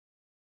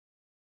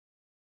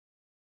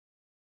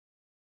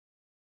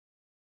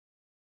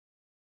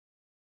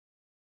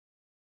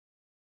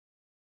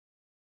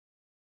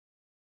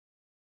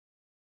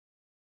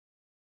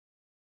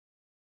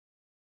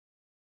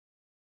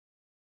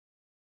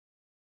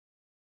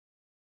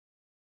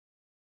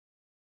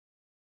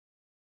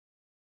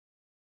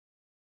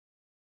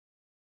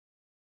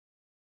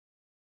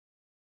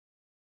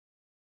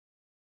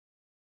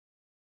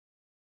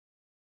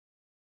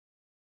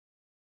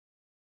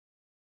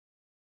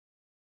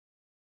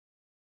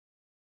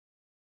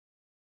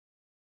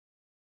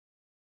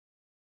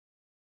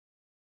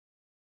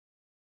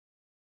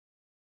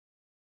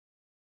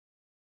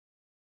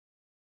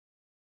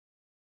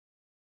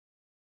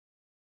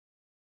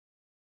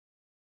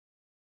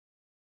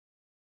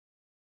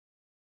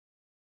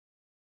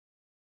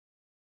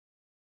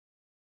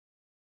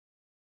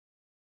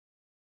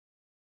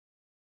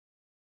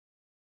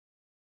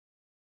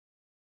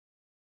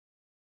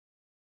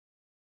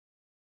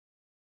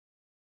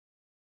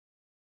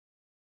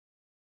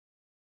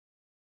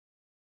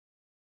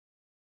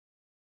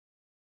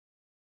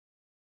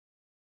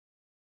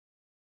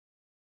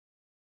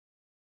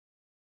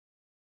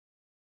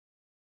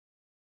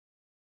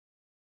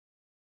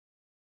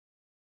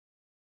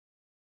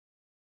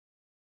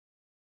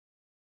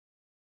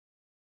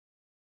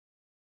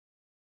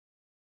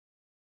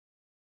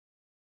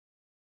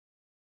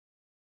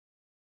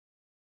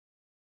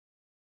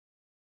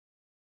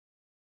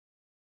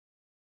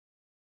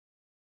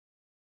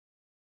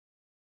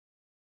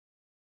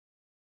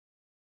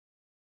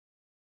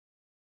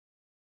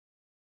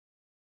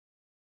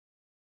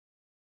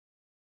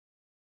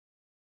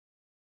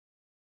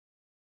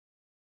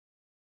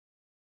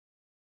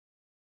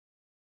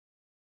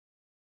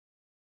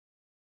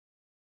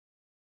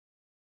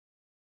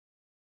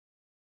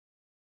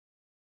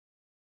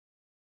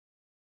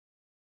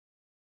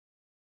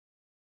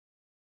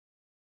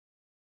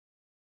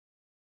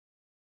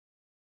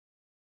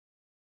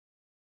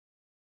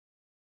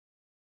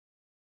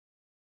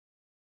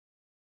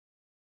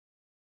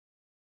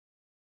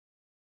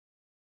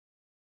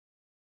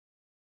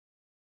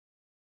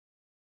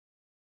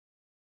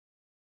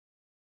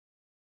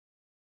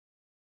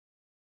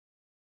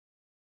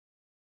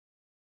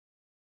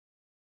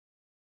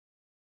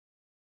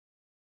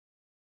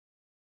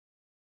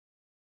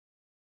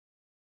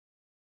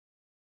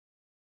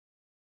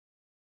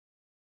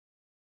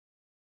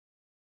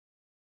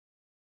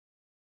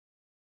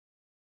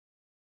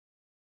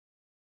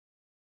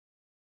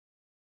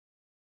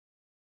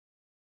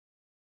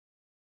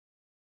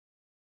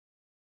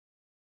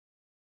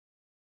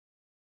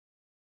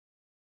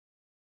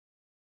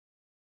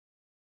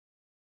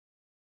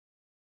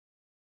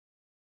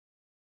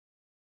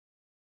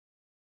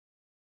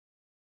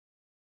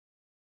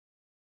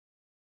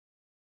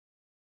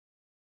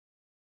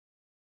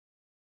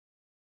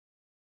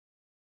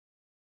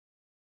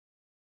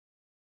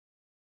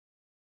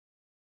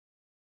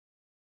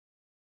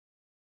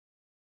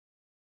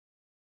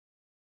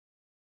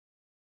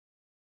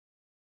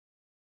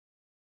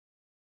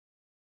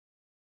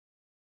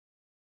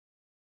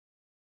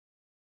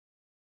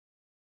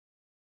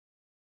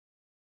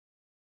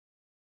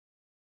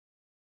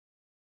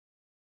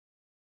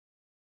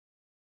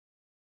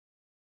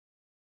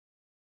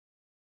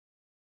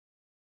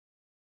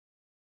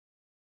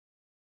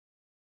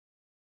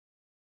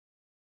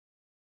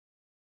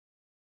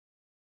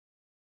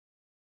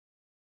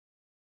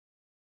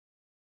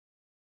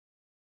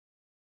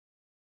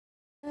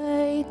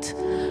night,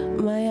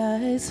 my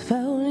eyes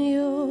found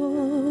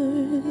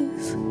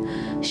yours,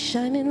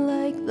 shining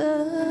like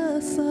the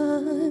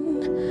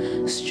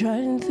sun,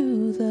 striding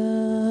through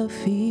the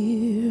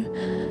fear.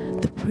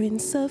 The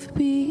Prince of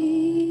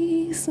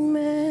Peace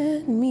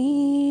met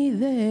me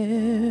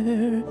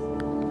there.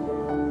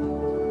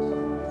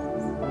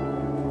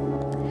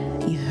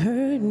 You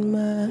heard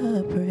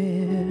my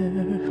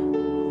prayer.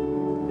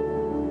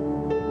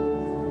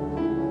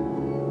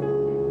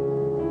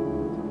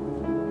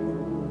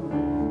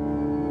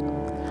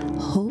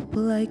 Hope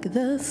like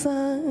the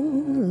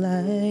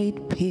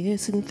sunlight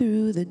piercing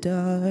through the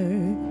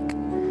dark.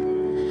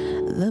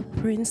 The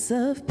Prince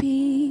of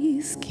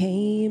Peace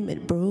came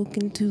and broke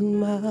into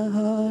my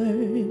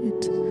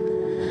heart.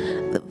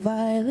 The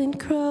violent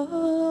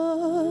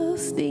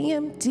cross, the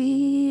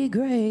empty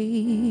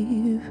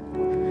grave,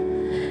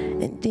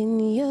 and in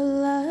your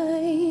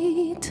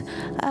light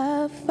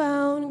I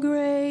found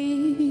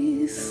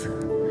grace.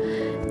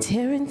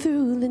 Tearing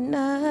through the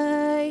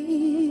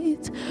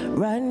night,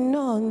 riding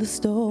on the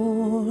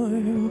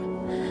storm,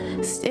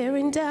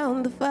 staring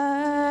down the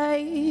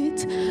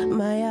fight,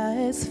 my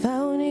eyes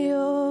found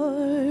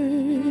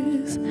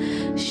yours,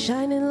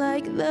 shining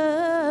like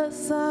the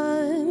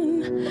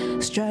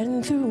sun,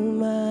 striding through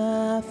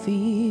my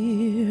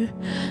fear.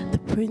 The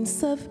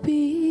Prince of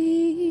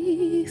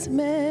Peace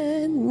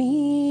met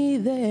me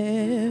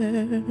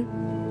there.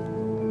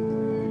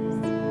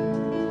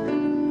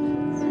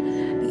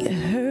 You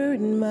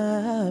heard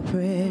my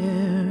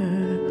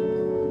prayer.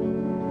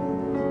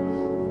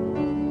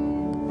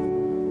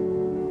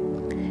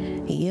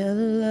 Your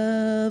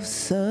love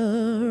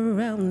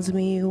surrounds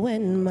me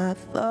when my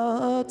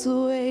thoughts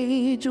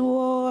wage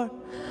war.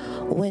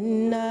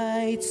 When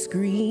night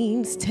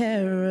screams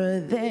terror,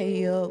 there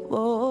your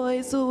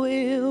voice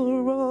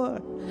will roar.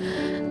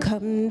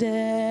 Come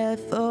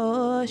death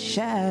or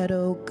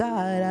shadow,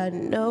 God, I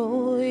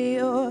know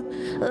your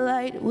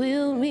light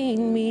will meet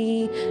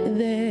me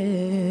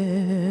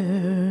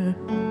there.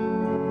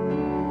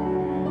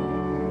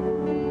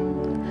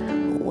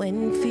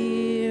 When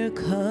fear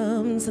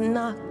comes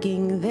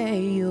knocking, there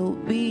you'll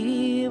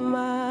be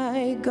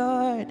my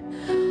guard.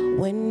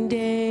 When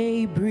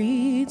day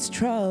breeds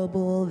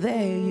trouble,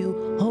 there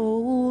you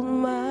hold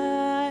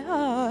my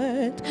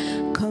heart.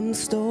 Come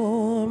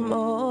storm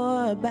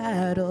or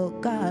battle,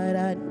 God,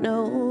 I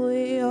know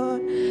your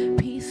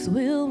peace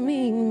will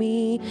meet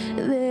me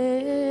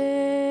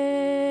there.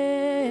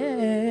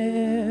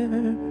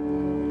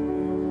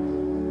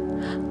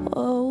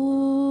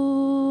 Oh,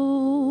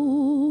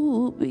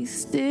 be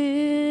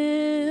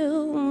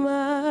still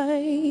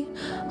my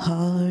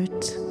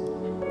heart.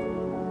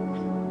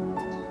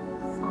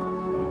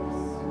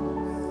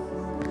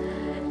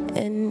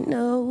 And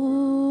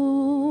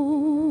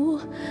know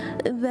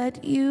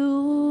that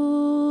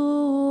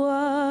you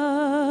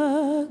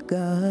are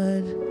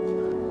God.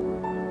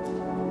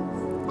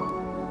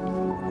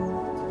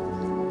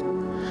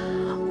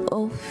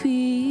 Oh,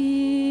 fear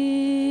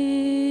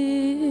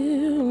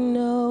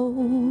no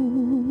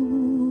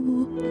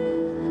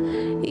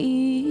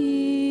evil,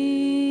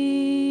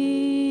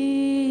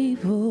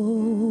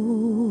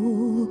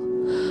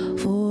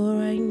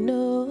 for I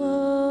know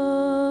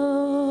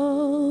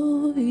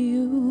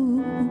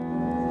you.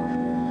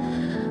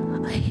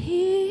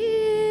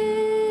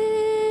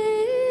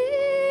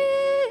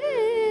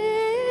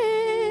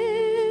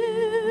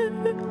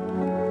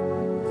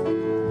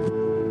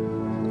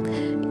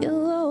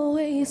 You'll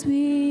always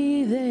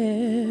be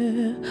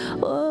there.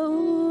 Oh,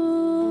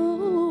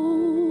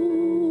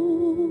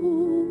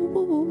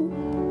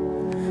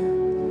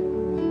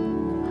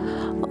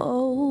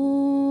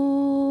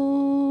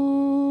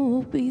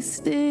 oh, be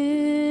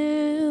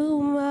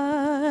still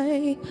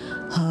my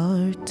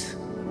heart.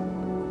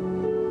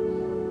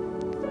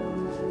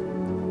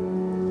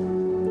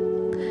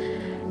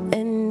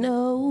 And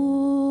know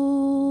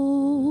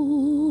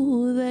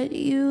that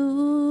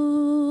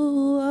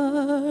you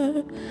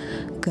are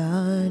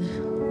God.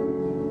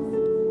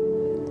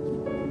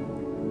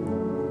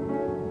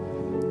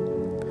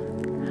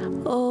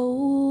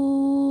 Oh,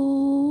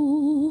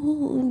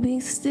 be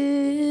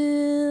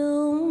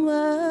still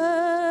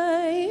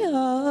my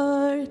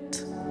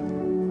heart.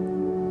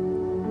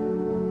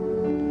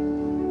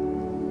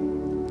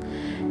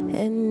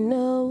 And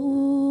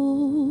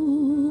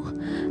know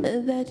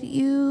that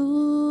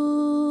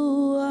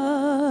you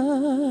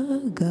are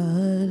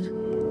God.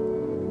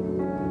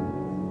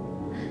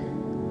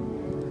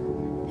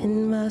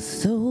 And my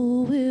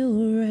soul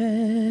will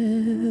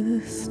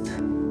rest.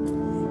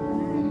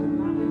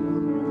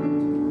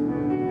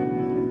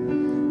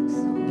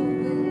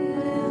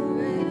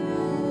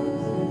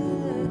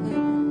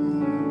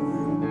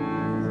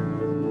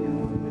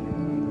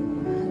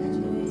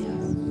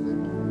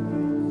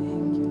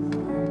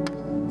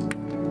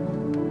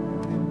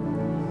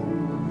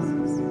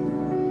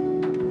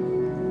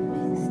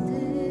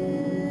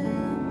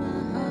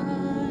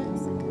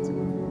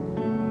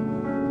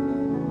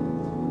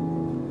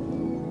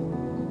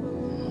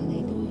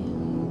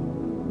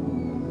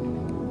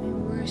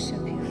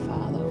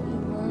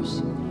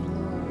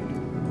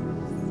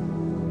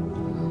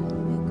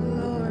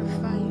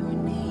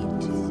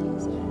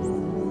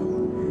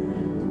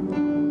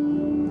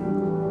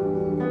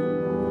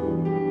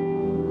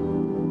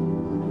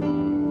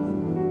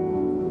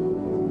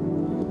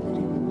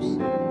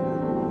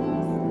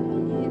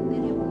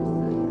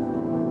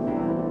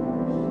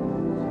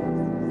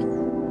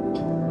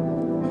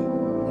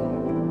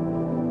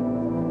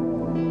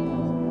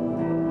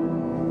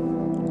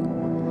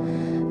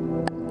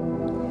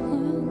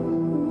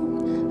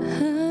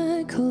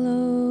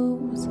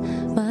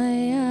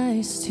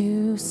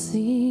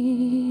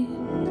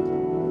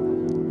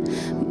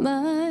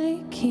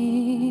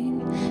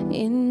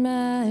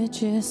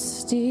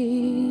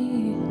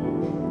 majesty.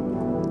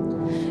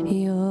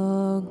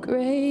 Your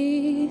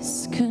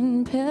grace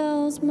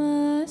compels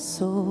my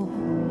soul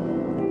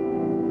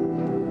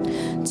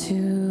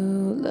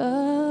to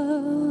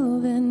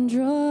love and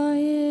draw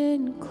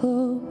in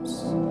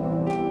close.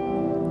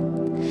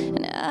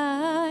 And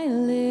I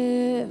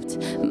lift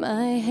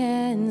my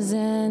hands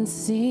and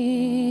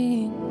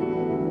sing,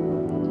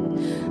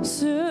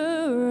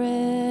 surrender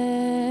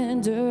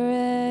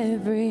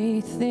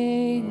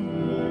everything.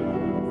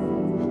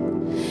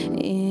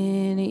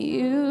 In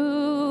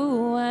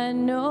you I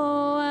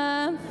know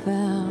I'm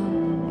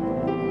found.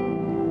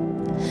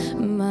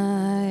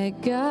 My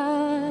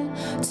God,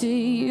 to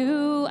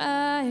you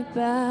I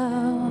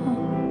bow.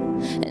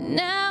 And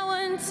now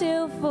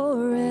until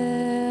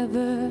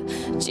forever,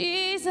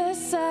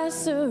 Jesus, I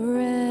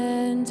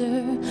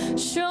surrender.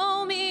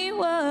 Show me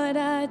what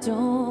I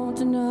don't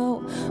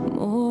know,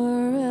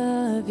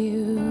 more of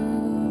you.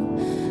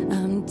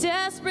 I'm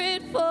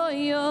desperate for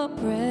your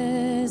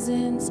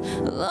presence,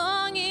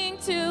 longing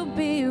to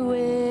be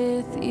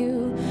with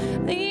you.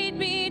 Lead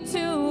me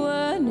to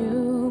a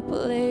new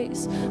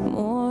place,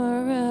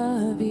 more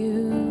of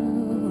you.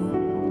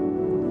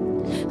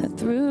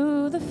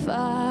 Through the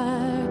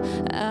fire,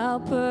 I'll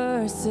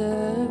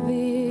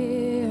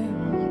persevere.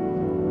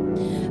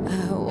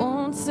 I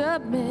won't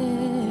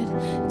submit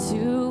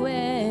to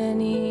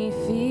any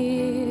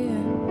fear.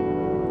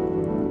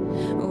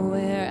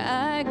 Where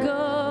I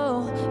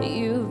go,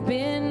 you've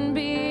been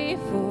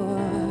before.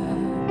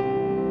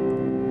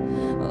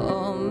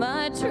 All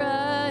my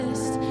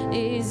trust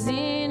is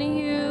in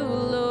you,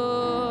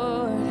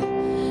 Lord.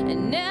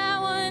 And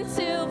now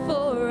until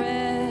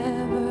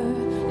forever,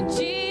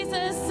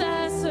 Jesus,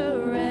 I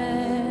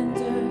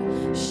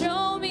surrender.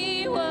 Show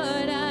me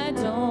what I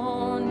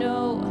don't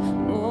know,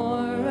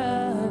 more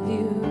of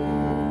you.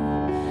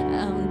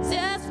 I'm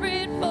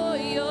desperate for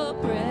your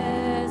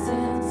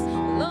presence,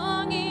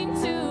 longing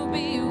to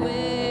be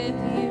with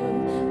you.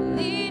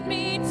 Lead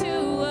me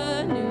to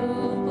a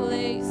new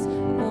place,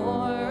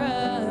 more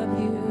of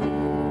you.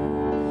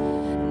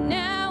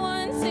 Now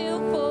until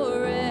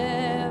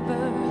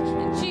forever,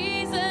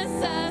 Jesus,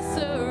 I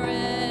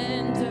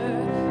surrender.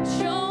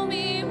 Show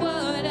me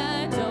what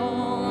I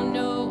don't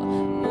know,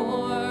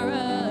 more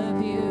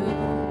of you.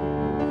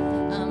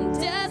 I'm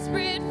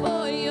desperate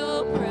for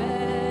your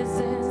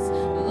presence,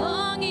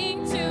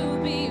 longing to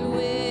be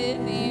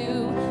with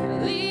you.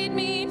 Lead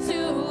me to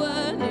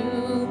a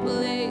new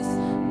place,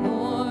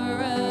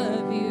 more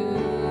of you.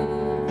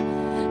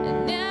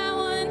 And now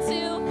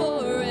until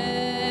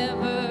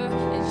forever,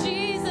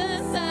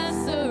 Jesus, I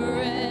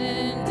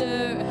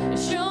surrender.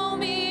 Show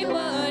me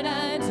what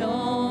I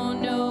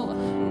don't know,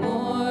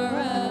 more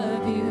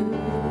of you.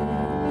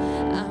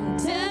 I'm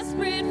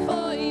desperate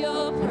for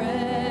your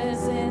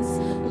presence,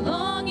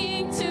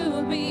 longing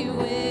to be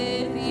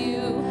with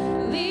you.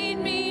 Lead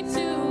me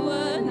to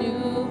a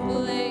new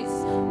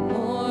place,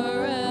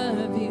 more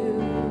of you.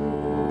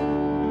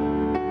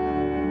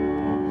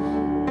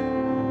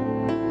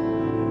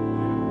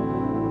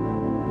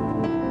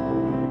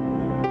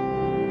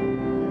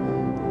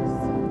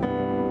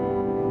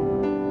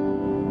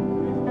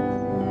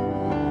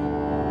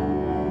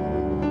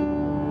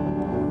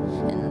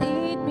 And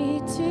lead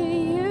me to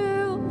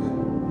you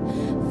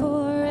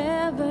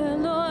forever,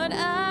 Lord.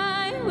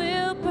 I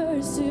will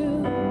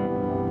pursue.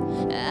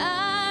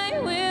 I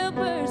will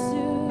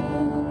pursue.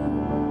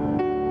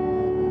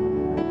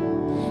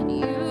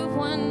 You've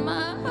won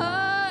my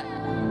heart,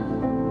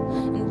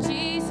 and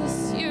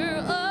Jesus, you're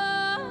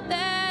all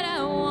that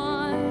I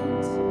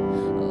want,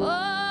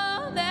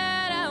 all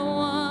that I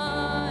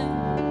want.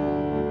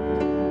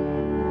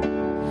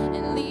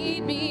 And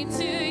lead me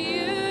to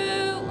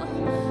you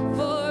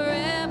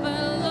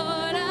forever,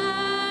 Lord.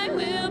 I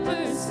will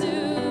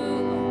pursue,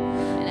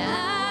 and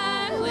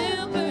I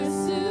will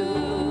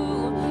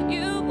pursue.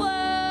 You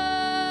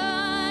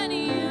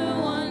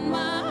won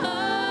my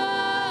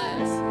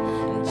heart,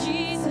 and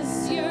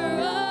Jesus,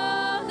 you're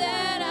all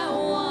that I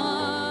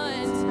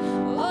want,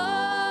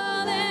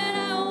 all that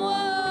I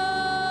want.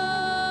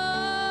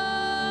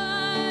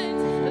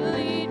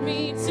 Lead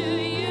me to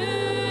you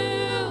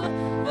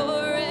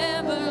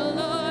forever,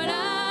 Lord.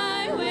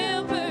 I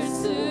will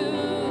pursue.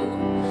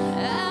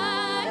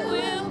 I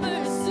will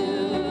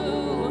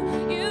pursue.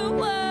 You've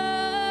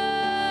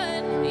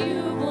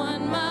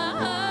won my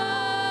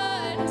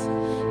heart.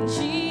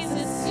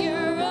 Jesus,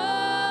 you're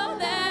all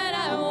that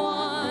I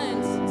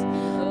want,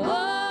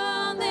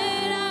 all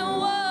that I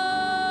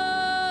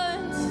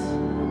want.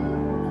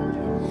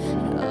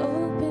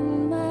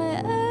 Open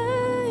my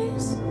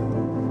eyes,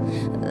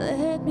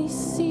 let me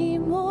see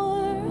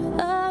more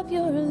of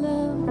your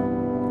love,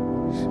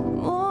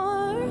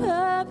 more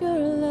of your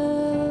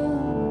love.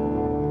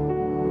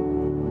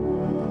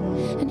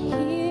 And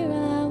here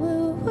I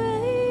will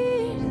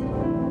wait,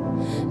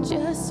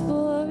 just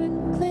for a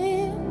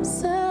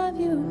glimpse of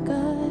you,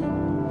 God.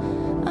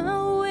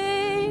 I'll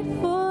wait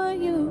for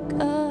you,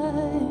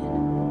 God.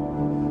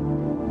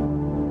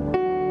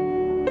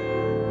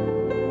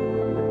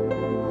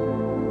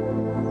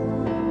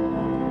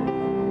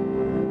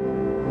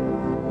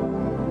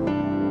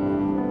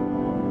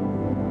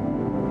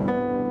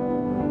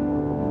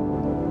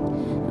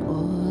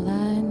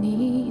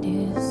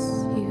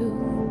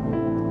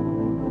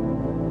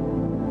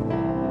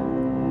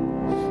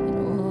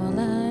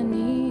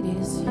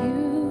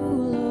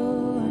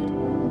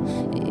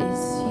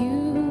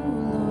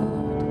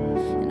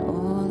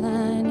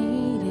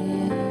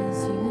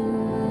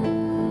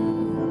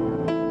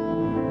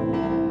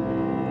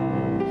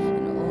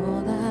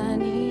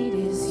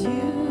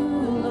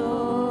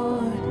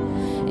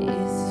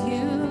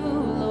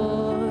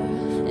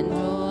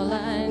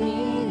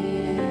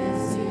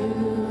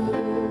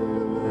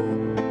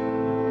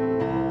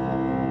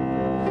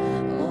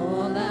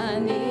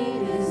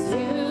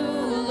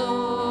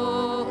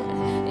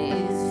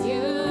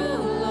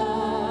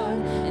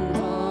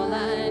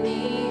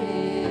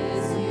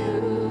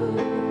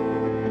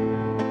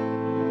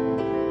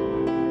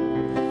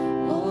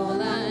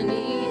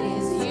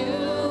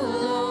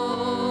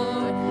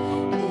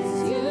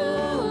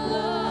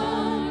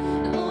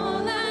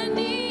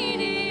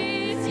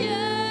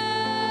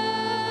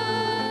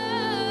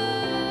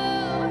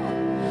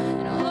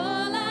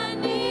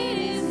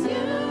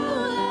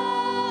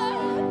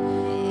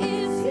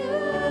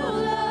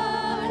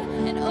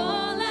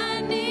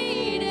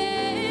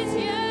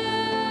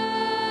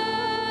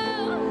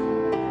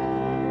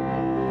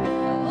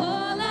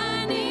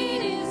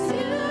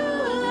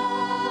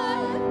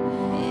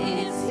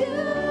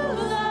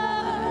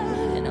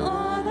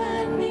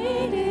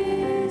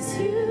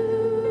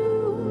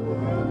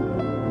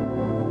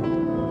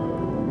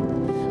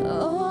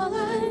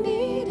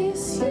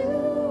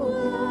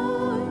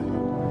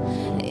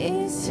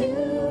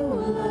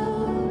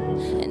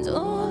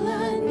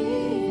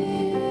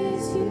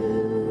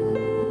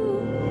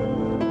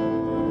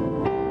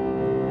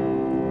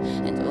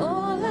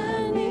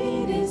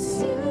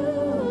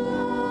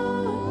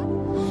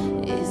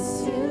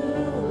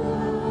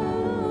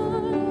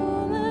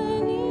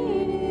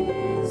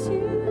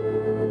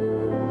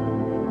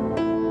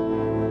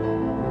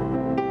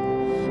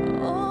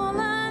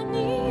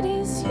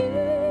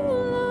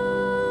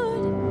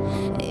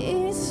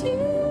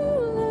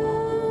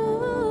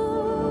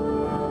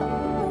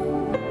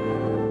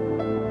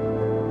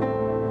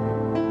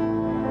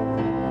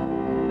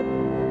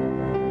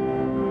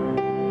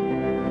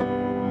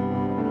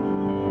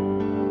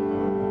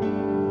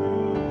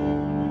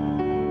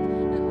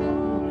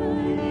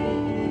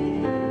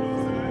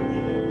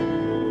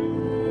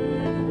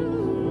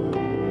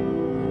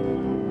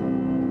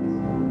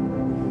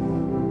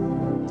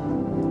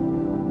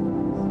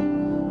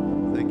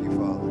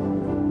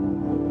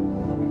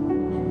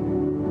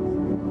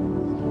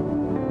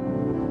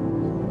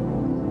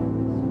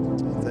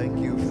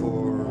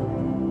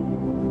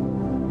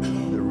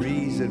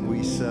 season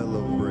we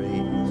celebrate,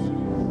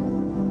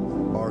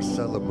 are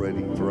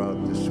celebrating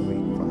throughout this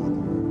week, Father.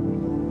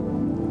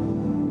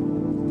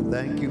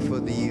 Thank you for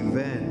the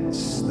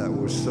events that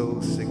were so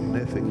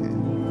significant,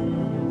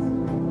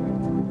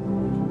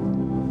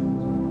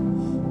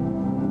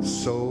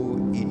 so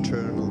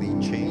eternally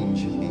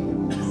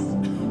changing,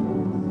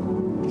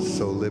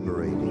 so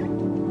liberating.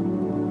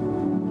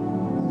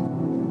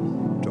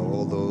 To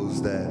all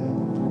those that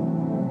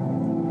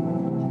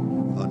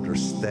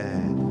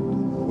understand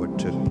what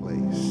took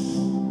place.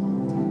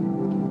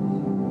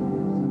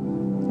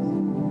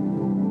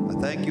 I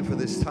thank you for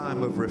this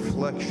time of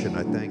reflection.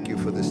 I thank you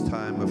for this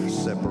time of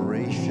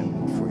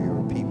separation for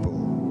your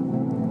people.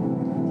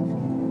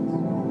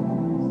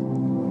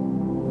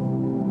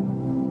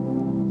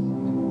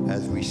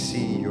 As we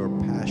see your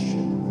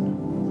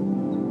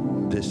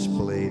passion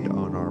displayed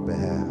on our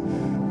behalf.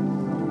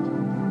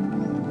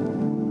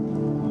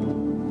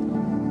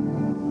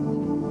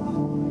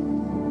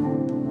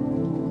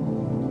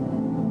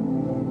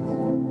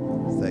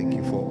 Thank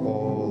you for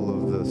all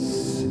of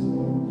this,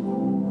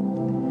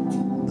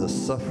 the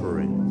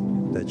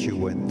suffering that you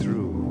went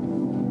through,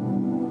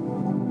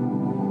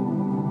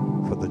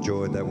 for the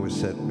joy that was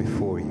set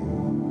before you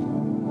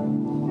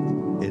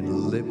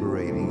in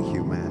liberating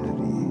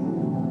humanity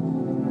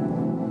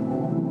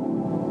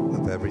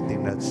of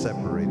everything that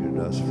separated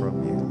us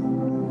from you.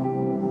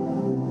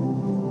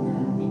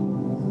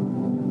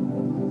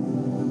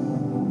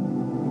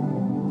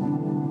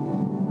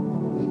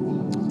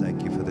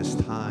 Thank you for this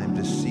time,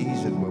 this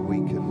season where we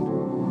can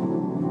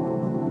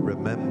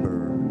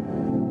remember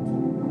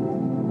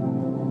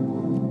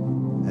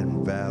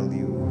and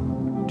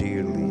value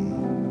dearly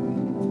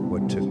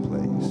what took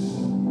place.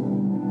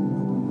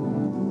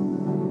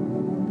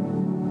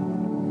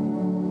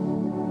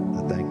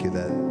 I thank you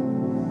that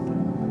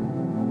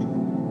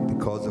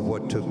because of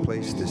what took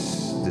place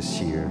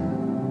this year,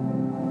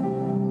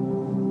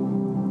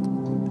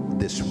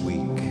 this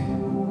week,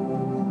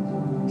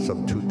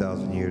 some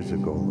 2,000 years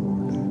ago, Lord,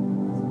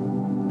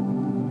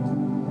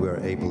 we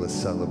are able to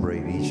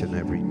celebrate each and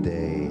every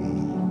day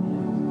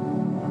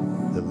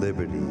the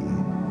liberty,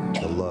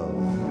 the love,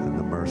 and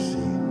the mercy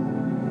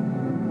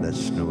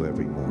that's new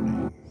every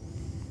morning.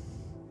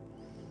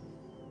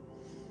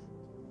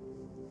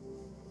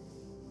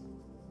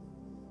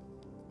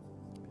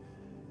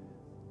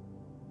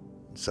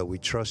 So we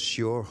trust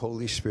your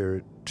Holy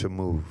Spirit to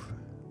move,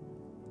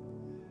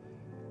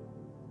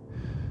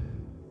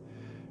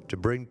 to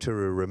bring to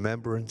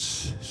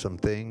remembrance some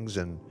things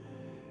and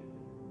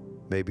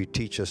maybe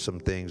teach us some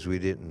things we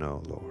didn't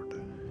know, Lord.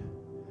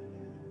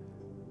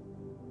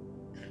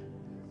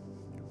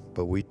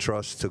 But we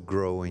trust to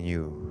grow in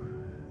you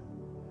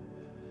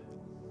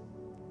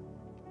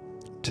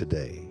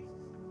today.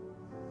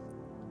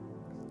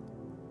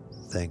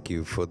 Thank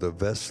you for the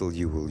vessel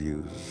you will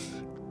use.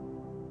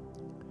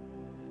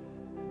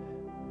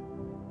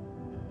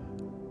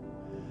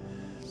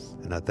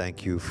 And I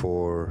thank you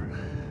for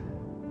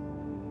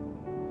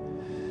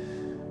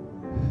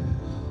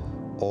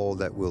all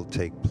that will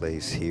take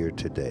place here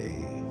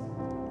today.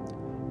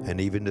 And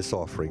even this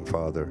offering,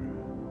 Father,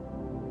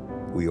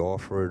 we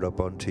offer it up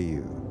unto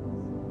you.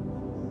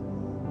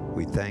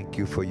 We thank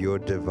you for your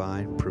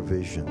divine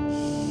provisions,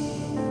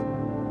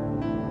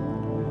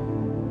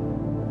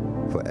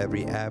 for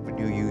every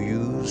avenue you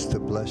use to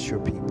bless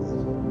your people,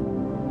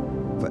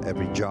 for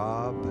every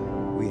job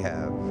we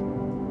have.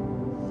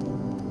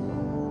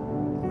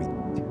 We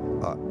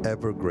are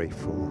ever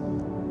grateful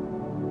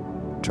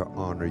to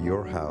honor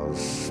your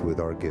house with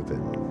our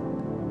giving.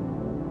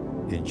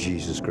 In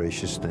Jesus'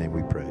 gracious name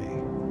we pray.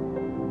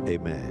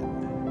 Amen.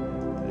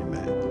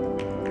 Amen.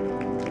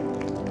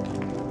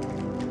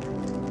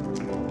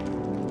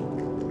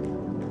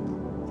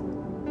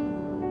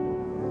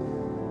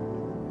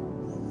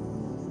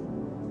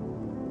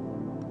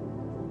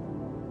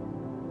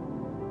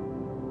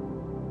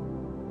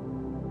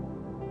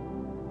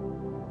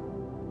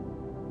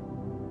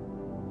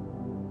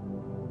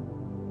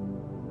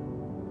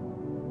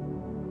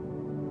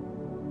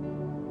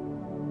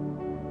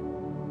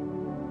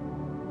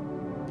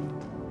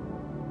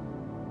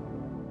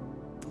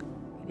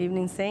 Good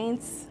evening,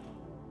 saints.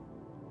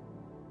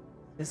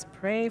 Just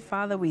pray.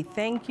 Father, we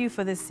thank you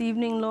for this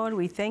evening, Lord.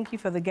 We thank you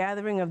for the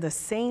gathering of the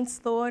saints,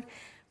 Lord.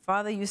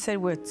 Father, you said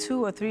where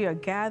 2 or 3 are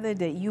gathered,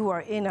 that you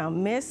are in our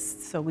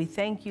midst. So we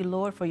thank you,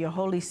 Lord, for your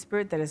Holy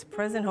Spirit that is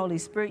present. Holy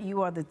Spirit,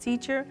 you are the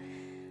teacher.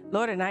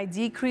 Lord, and I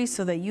decrease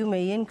so that you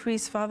may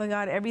increase, Father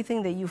God.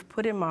 Everything that you've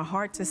put in my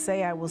heart to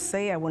say, I will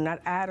say. I will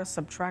not add or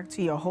subtract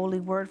to your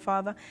holy word,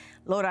 Father.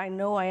 Lord, I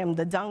know I am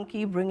the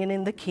donkey bringing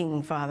in the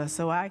king, Father.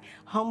 So I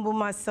humble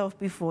myself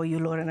before you,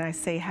 Lord, and I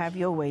say, have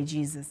your way,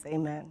 Jesus.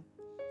 Amen.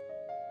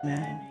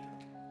 Amen.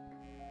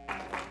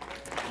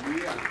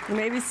 You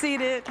may be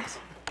seated.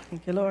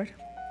 Thank you, Lord.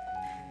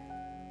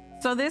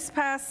 So this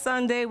past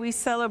Sunday, we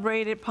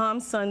celebrated Palm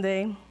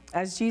Sunday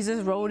as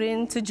Jesus rode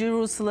into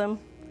Jerusalem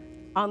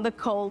on the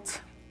colt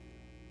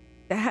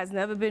that has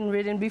never been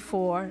ridden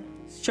before,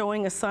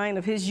 showing a sign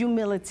of his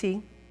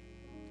humility.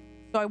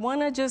 So I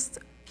want to just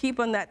keep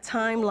on that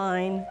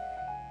timeline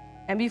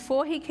And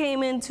before he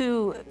came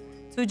into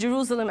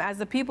Jerusalem, as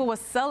the people were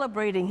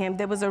celebrating him,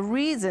 there was a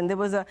reason.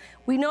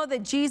 We know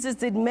that Jesus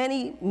did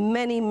many,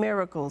 many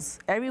miracles.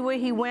 Everywhere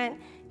he went,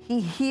 he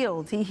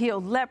healed. He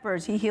healed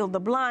lepers. He healed the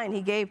blind.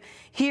 He gave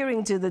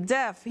hearing to the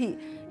deaf. He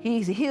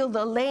healed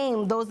the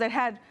lame, those that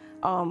had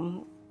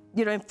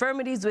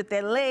infirmities with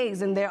their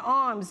legs and their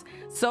arms.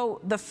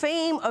 So the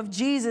fame of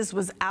Jesus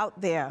was out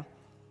there.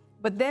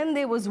 But then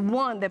there was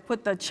one that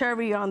put the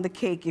cherry on the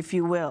cake, if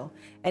you will.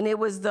 And it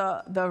was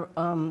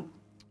the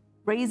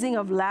raising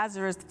of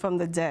Lazarus from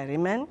the dead.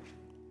 Amen?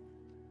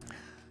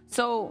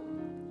 So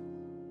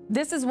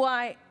this is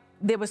why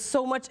there was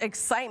so much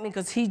excitement,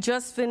 because he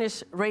just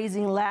finished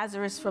raising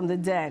Lazarus from the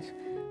dead.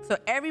 So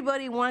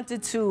everybody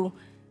wanted to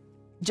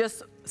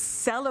just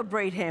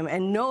celebrate him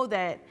and know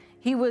that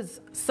he was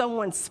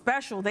someone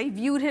special. They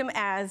viewed him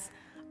as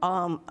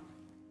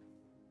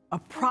a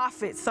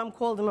prophet. Some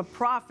called him a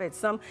prophet.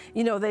 Some,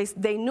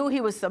 they knew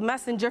he was a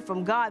messenger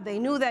from God. They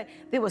knew that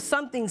there was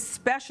something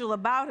special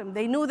about him.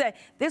 They knew that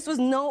this was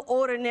no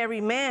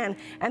ordinary man.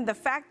 And the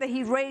fact that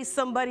he raised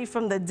somebody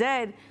from the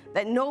dead,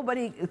 that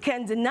nobody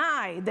can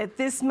deny that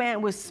this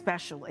man was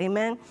special.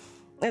 Amen?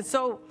 And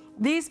so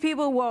these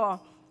people were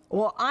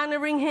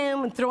honoring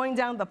him and throwing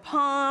down the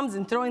palms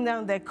and throwing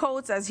down their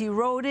coats as he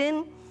rode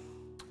in.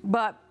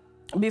 But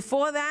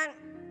before that,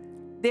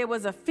 there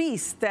was a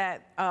feast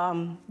that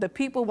the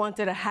people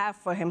wanted to have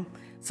for him.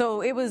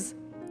 So it was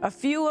a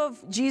few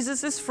of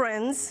Jesus's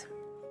friends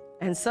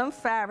and some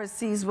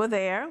Pharisees were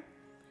there.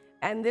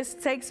 And this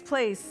takes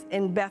place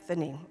in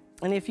Bethany.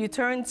 And if you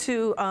turn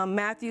to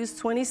Matthew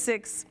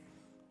 26,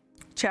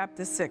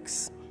 chapter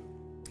 6.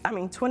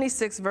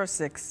 26, verse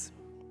 6.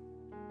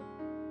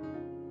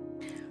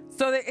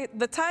 So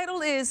the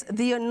title is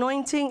The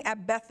Anointing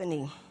at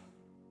Bethany.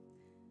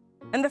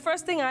 And the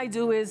first thing I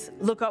do is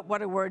look up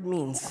what a word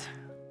means.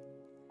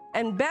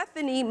 And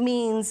Bethany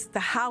means the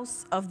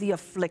house of the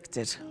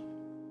afflicted.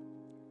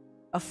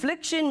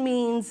 Affliction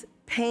means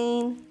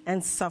pain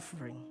and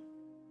suffering.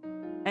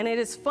 And it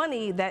is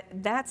funny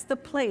that that's the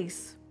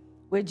place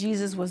where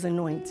Jesus was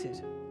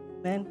anointed.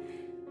 Amen.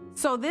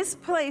 So this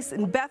place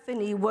in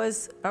Bethany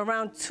was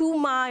around 2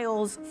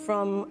 miles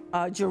from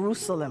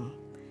Jerusalem,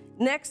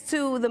 next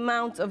to the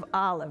Mount of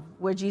Olives,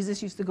 where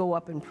Jesus used to go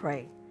up and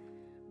pray.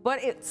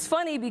 But it's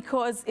funny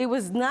because it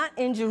was not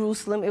in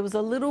Jerusalem. It was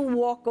a little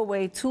walk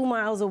away, 2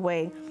 miles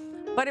away.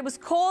 But it was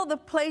called the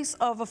place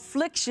of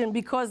affliction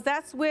because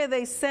that's where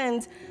they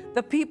send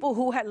the people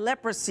who had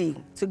leprosy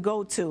to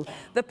go to,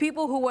 the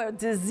people who were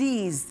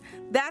diseased.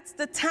 That's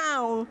the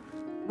town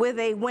where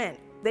they went.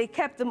 They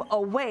kept them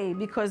away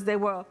because they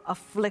were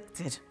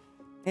afflicted.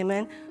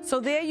 Amen. So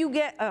there you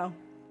get a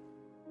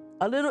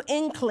little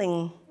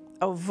inkling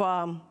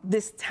of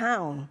this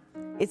town,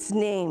 its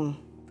name.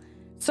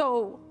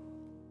 So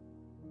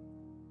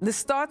this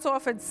starts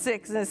off at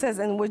 6, and it says,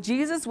 and when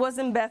Jesus was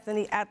in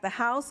Bethany at the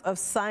house of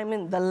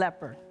Simon the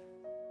leper.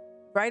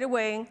 Right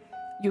away,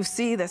 you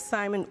see that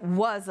Simon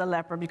was a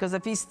leper, because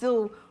if he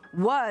still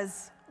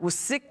was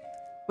sick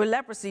with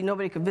leprosy,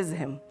 nobody could visit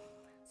him.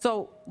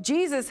 So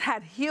Jesus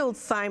had healed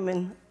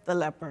Simon the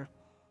leper.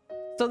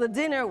 So the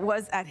dinner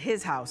was at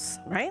his house,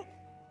 right?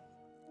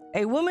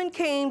 A woman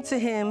came to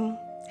him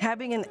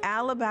having an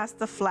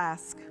alabaster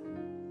flask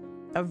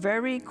of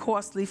very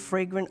costly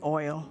fragrant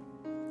oil,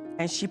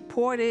 and she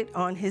poured it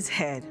on his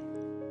head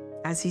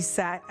as he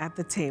sat at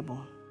the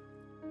table.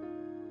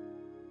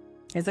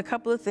 There's a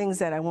couple of things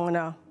that I want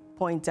to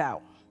point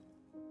out.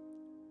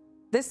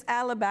 This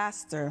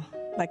alabaster,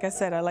 like I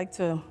said, I like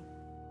to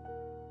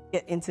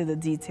get into the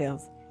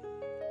details.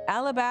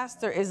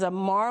 Alabaster is a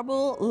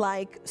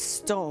marble-like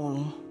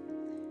stone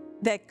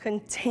that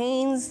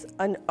contains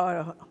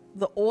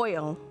the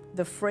oil,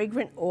 the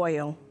fragrant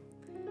oil,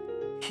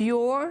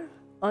 pure,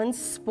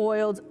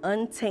 unspoiled,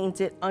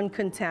 untainted,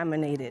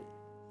 uncontaminated.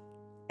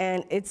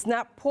 And it's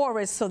not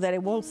porous so that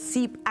it won't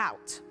seep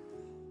out.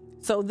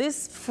 So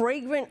this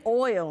fragrant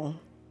oil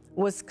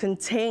was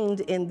contained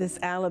in this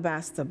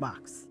alabaster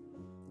box.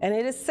 And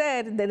it is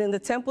said that in the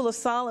Temple of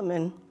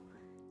Solomon,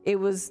 it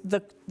was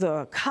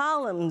the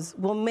columns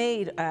were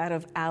made out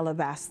of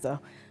alabaster.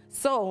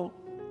 So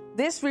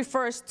this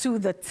refers to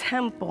the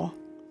temple,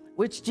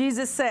 which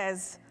Jesus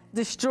says,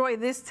 destroy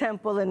this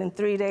temple and in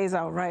 3 days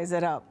I'll rise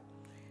it up.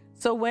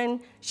 So when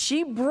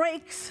she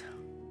breaks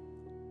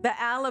the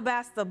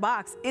alabaster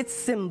box, it's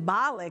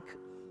symbolic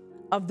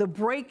of the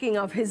breaking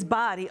of his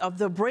body, of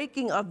the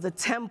breaking of the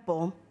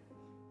temple,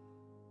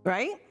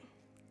 right?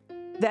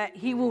 That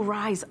he will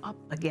rise up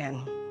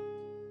again.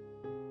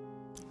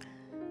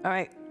 All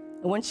right,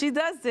 when she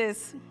does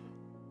this,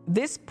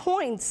 this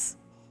points,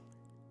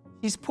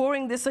 she's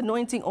pouring this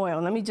anointing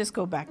oil. Let me just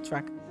go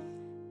backtrack.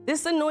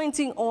 This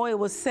anointing oil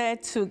was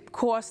said to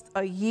cost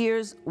a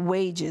year's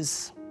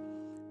wages,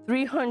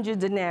 300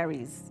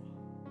 denarii.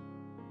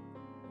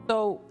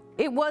 So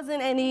it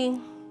wasn't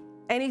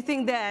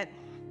anything that,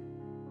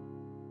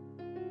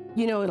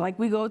 like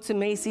we go to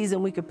Macy's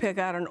and we could pick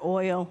out an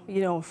oil,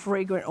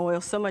 fragrant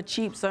oil. Some are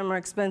cheap, some are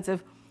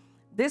expensive.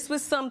 This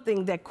was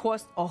something that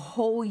cost a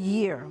whole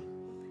year.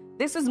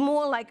 This is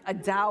more like a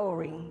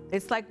dowry.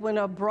 It's like when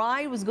a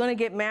bride was going to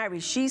get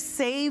married, she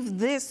saved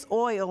this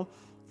oil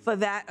for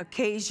that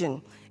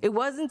occasion. It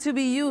wasn't to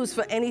be used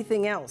for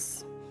anything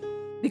else.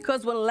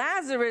 Because when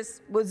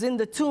Lazarus was in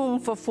the tomb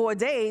for 4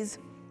 days,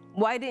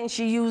 why didn't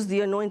she use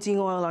the anointing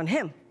oil on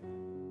him?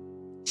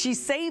 She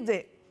saved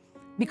it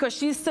because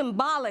she's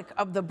symbolic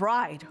of the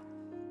bride.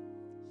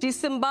 She's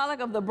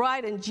symbolic of the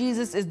bride, and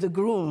Jesus is the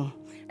groom.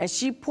 And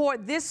she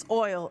poured this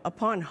oil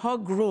upon her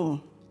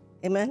groom.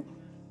 Amen?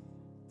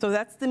 So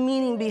that's the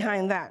meaning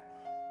behind that.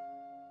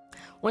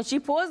 When she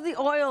pours the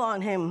oil on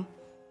him,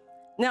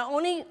 not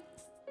only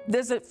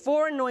there's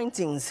 4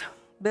 anointings.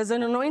 There's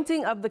an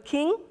anointing of the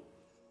king,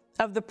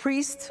 of the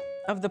priest,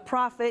 of the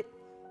prophet,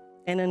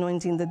 and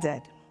anointing the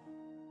dead.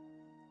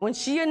 When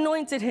she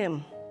anointed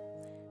him,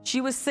 she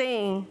was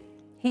saying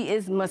he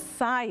is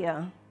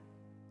Messiah,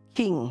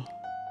 King.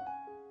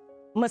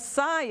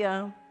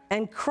 Messiah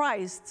and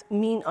Christ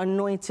mean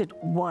anointed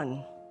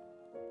one.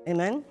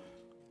 Amen?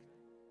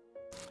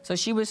 So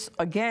she was,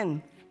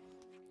 again,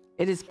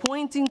 it is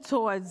pointing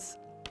towards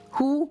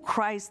who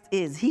Christ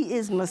is. He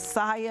is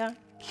Messiah,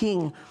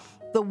 King.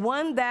 The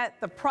one that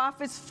the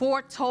prophets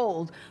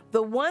foretold,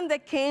 the one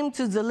that came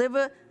to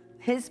deliver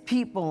his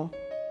people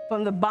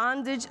from the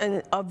bondage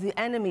of the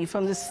enemy,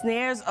 from the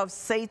snares of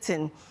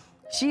Satan.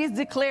 She is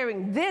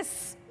declaring,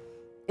 this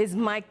is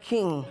my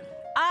king.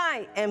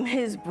 I am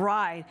his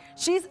bride.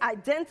 She's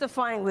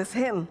identifying with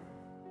him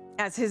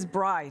as his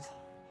bride,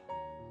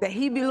 that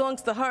he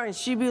belongs to her and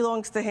she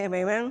belongs to him.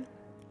 Amen?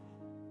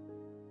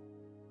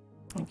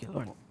 Thank you,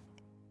 Lord.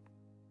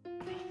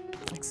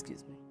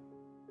 Excuse me.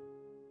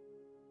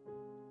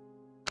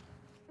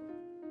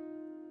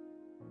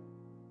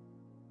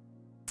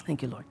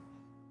 Thank you, Lord.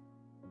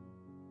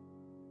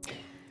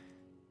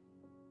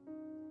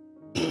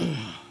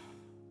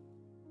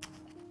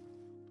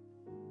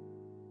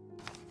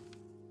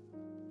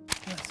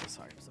 I'm so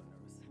sorry, I'm so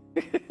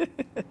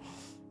nervous.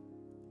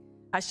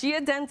 As she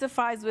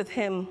identifies with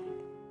him,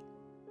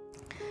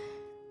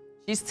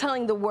 she's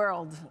telling the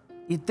world,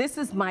 this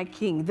is my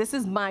king, this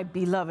is my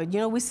beloved.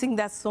 You know, we sing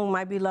that song,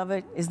 My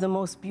Beloved is the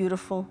Most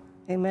Beautiful.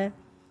 Amen?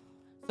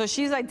 So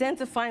she's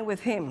identifying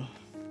with him.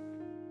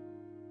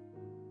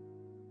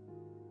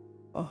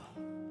 Oh.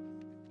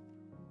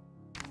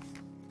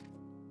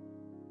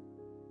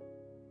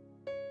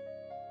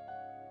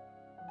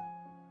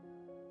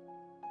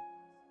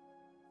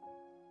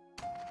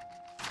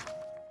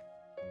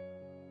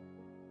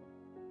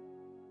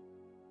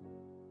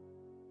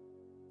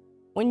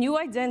 When you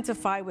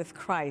identify with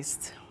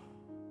Christ,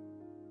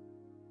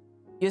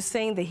 you're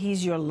saying that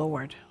he's your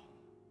Lord.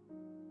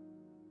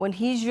 When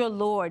he's your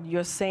Lord,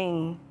 you're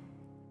saying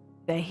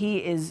that he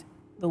is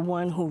the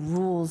one who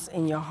rules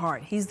in your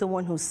heart. He's the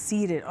one who's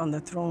seated on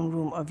the throne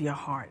room of your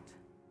heart.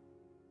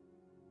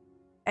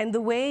 And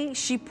the way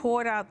she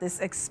poured out this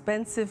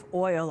expensive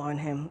oil on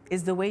him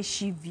is the way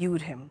she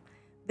viewed him.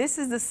 This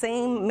is the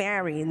same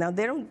Mary. Now,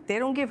 they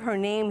don't give her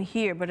name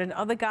here, but in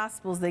other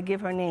Gospels, they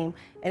give her name,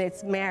 and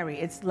it's Mary.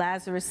 It's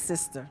Lazarus'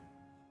 sister,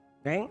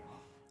 right?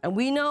 And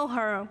we know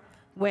her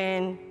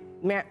when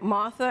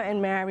Martha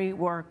and Mary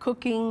were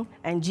cooking,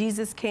 and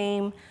Jesus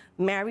came.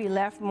 Mary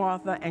left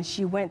Martha, and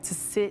she went to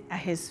sit at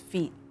his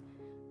feet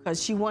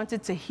because she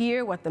wanted to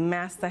hear what the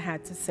master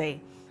had to say.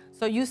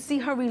 So you see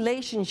her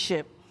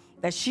relationship,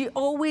 that she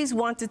always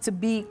wanted to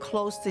be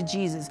close to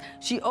Jesus.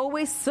 She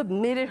always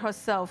submitted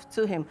herself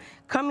to him.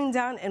 Coming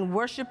down and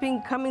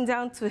worshiping, coming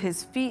down to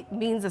his feet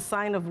means a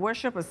sign of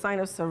worship, a sign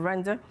of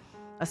surrender,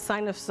 a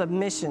sign of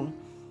submission.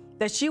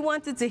 That she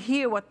wanted to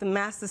hear what the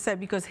master said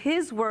because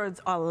his words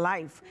are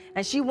life,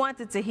 and she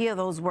wanted to hear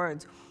those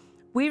words.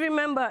 We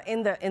remember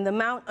in the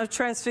Mount of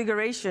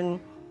Transfiguration,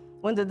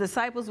 when the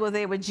disciples were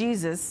there with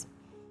Jesus,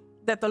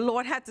 that the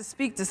Lord had to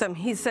speak to them.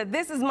 He said,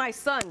 this is my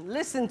son,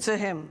 listen to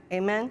him.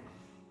 Amen?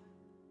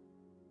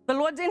 The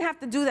Lord didn't have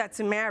to do that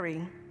to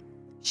Mary.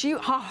 Her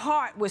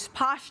heart was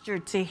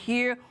postured to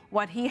hear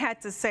what he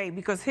had to say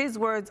because his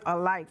words are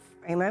life.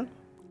 Amen?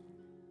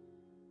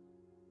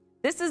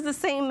 This is the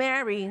same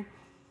Mary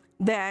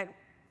that,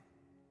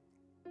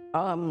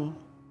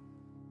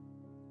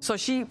 so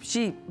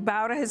she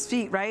bowed at his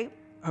feet, right?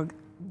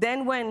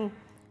 Then when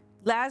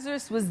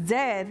Lazarus was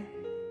dead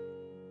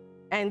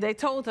and they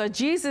told her,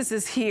 Jesus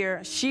is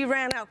here, she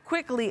ran out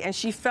quickly and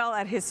she fell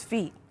at his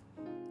feet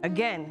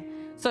again.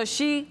 So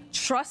she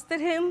trusted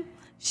him,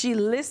 she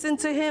listened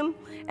to him,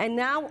 and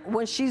now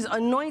when she's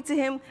anointed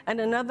him, and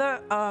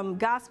another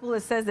gospel,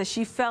 it says that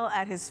she fell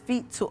at his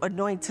feet to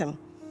anoint him.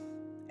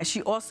 And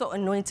she also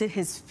anointed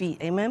his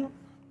feet, amen?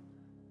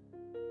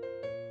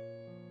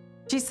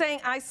 She's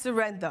saying, I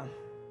surrender.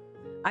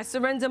 I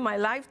surrender my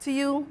life to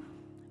you.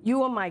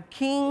 You are my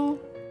king.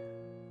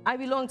 I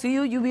belong to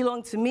you, you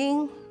belong to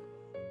me.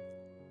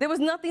 There was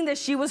nothing that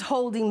she was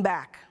holding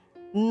back,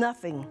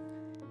 nothing.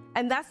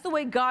 And that's the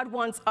way God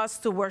wants us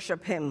to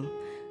worship him.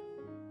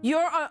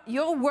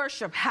 Your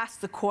worship has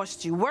to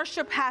cost you.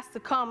 Worship has to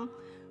come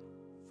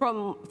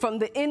from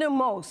the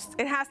innermost.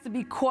 It has to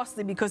be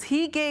costly because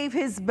he gave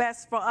his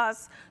best for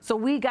us, so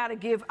we got to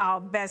give our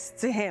best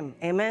to him.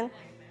 Amen?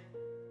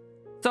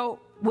 So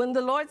when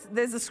the Lord,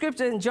 there's a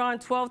scripture in John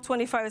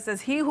 12:25, it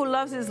says, he who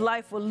loves his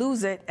life will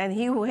lose it, and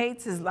he who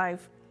hates his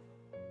life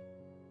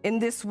in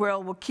this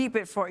world will keep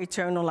it for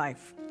eternal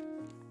life.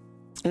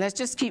 And let's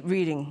just keep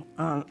reading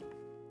on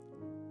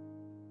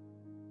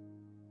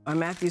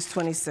Matthew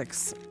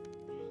 26.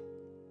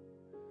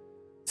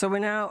 So we're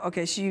now,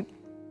 okay,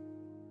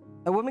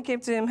 a woman came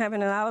to him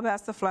having an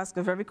alabaster flask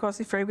of very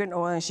costly fragrant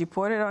oil, and she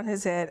poured it on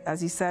his head as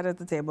he sat at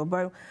the table.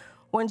 But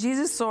when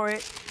Jesus saw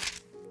it,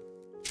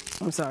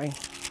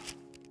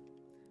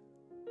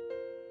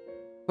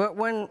 But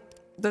when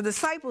the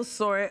disciples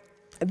saw it,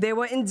 they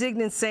were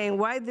indignant, saying,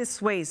 why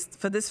this waste?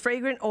 For this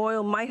fragrant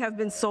oil might have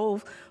been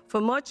sold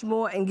for much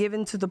more and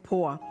given to the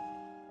poor.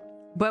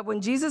 But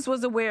when Jesus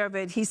was aware of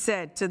it, he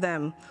said to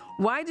them,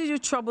 why do you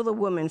trouble the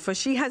woman? For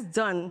she has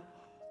done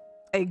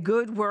a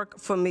good work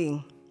for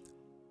me.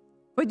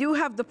 But you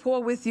have the poor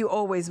with you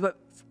always, but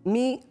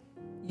me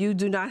you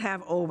do not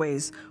have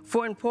always.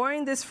 For in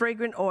pouring this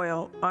fragrant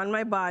oil on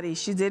my body,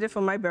 she did it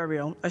for my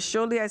burial.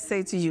 Assuredly I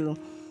say to you,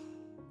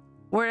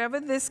 wherever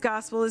this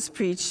gospel is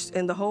preached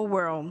in the whole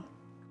world,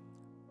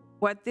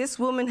 what this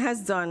woman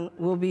has done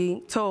will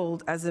be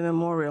told as a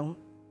memorial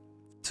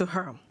to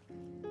her.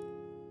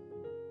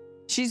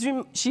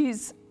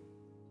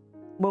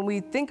 When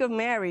we think of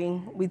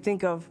Mary, we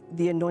think of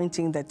the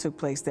anointing that took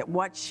place, that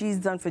what she's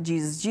done for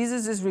Jesus.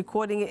 Jesus is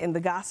recording it in the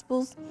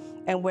Gospels,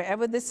 and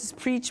wherever this is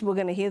preached, we're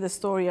going to hear the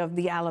story of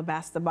the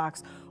alabaster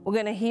box. We're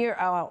going to hear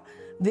about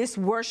this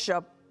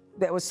worship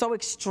that was so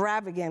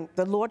extravagant.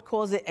 The Lord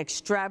calls it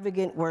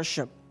extravagant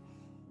worship.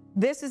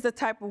 This is the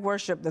type of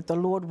worship that the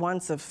Lord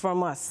wants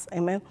from us.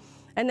 Amen.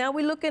 And now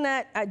we're looking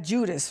at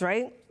Judas,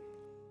 right?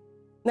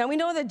 Now we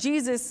know that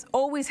Jesus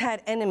always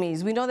had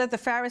enemies. We know that the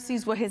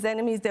Pharisees were his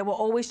enemies. They were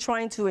always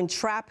trying to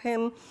entrap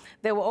him.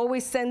 They were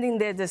always sending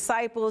their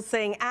disciples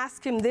saying,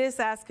 ask him this,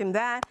 ask him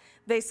that.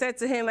 They said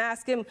to him,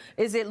 ask him,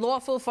 is it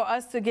lawful for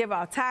us to give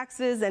our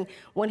taxes? And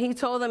when he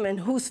told them, and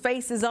whose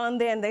face is on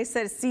there? And they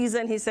said, Caesar.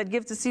 And he said,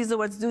 give to Caesar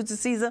what's due to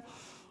Caesar.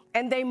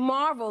 And they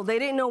marveled. They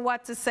didn't know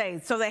what to say.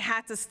 So they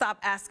had to stop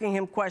asking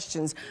him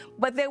questions.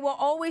 But they were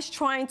always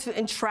trying to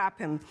entrap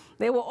him.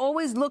 They were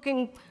always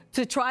looking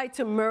to try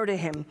to murder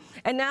him.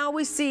 And now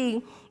we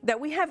see that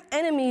we have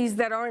enemies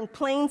that are in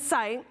plain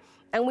sight,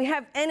 and we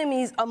have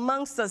enemies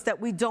amongst us that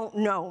we don't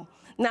know.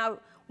 Now,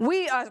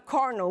 we are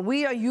carnal.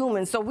 We are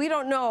human. So we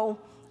don't know.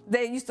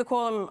 They used to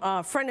call them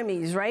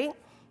frenemies, right?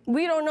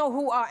 We don't know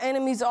who our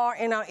enemies are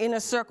in our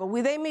inner circle.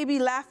 They may be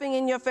laughing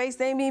in your face.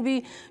 They may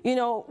be,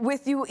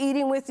 with you,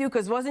 eating with you,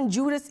 because wasn't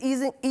Judas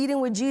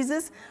eating with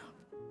Jesus?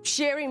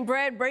 Sharing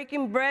bread,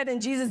 breaking bread,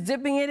 and Jesus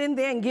dipping it in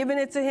there and giving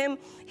it to him.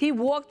 He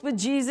walked with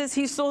Jesus.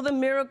 He saw the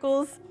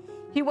miracles.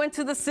 He went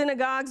to the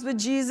synagogues with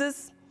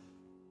Jesus.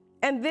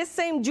 And this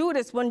same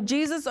Judas, when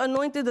Jesus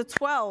anointed the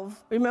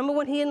 12, remember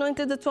when he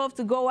anointed the 12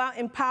 to go out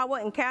in power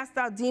and cast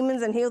out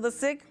demons and heal the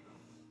sick?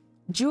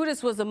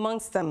 Judas was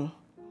amongst them.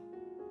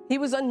 He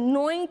was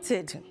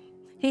anointed.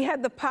 He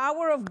had the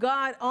power of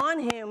God on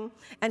him,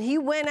 and he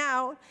went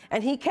out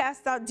and he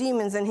cast out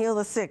demons and healed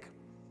the sick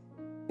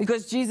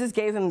because Jesus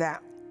gave him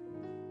that.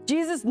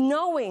 Jesus,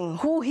 knowing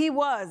who he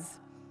was,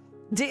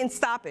 didn't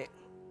stop it.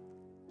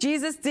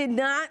 Jesus did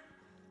not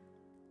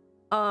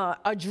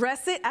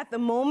address it at the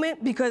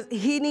moment because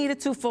he needed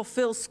to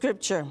fulfill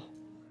scripture.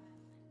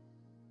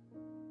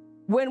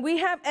 When we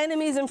have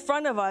enemies in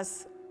front of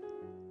us,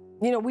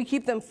 we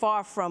keep them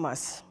far from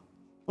us,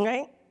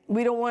 right?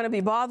 We don't want to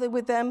be bothered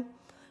with them.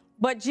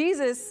 But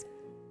Jesus,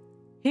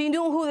 he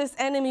knew who this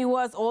enemy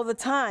was all the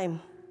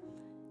time,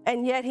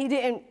 and yet he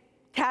didn't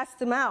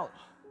cast him out.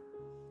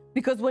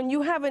 Because when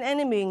you have an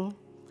enemy,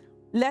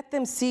 let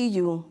them see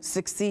you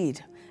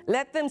succeed.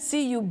 Let them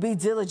see you be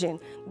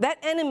diligent. That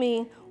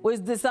enemy was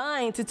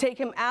designed to take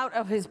him out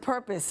of his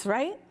purpose,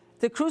 right?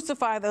 To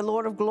crucify the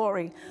Lord of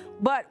glory.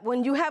 But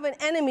when you have an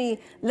enemy,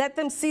 let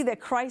them see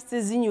that Christ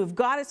is in you. If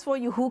God is for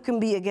you, who can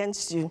be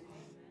against you?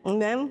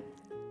 Amen?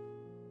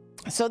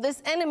 So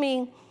this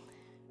enemy,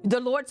 the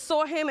Lord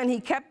saw him and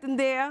he kept him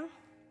there,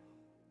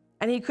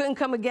 and he couldn't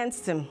come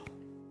against him.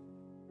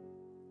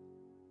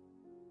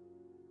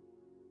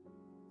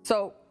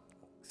 So,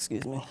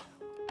 excuse me.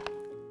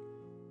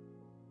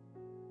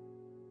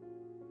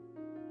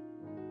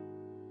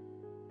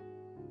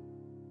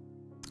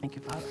 Thank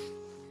you, Father.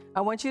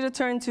 I want you to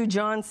turn to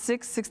John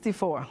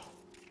 6:64.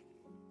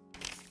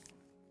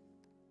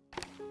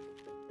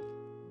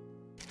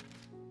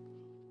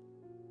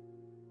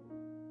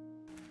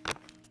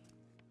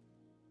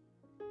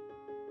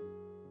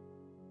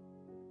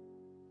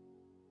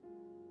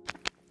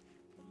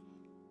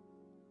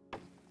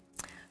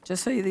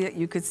 Just so that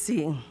you could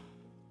see.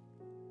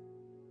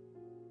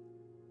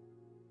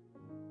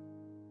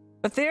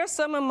 But there are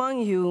some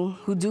among you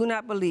who do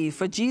not believe,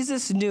 for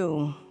Jesus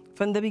knew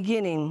from the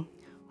beginning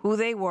who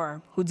they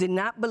were, who did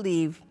not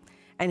believe,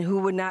 and who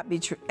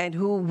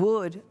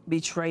would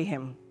betray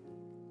him.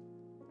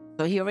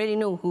 So he already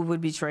knew who would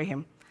betray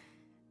him,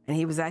 and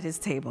he was at his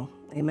table.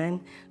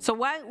 Amen. So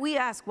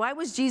why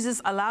was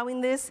Jesus allowing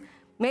this?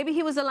 Maybe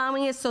he was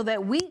allowing it so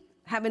that we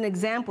have an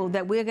example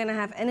that we're going to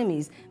have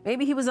enemies.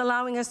 Maybe he was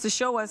allowing us to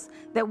show us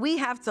that we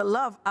have to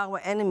love our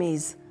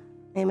enemies.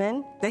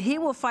 Amen? That he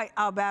will fight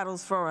our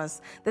battles for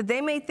us. That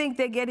they may think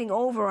they're getting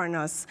over on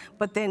us,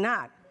 but they're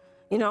not.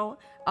 You know,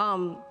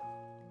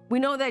 we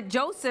know that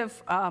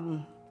Joseph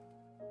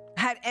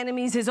had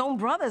enemies. His own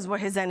brothers were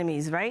his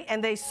enemies, right?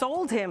 And they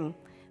sold him.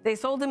 They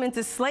sold him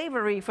into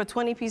slavery for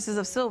 20 pieces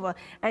of silver.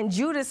 And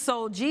Judas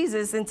sold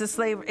Jesus into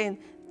slavery,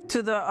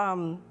 to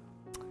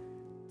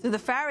the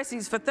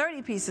Pharisees for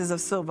 30 pieces of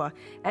silver.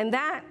 And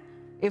that,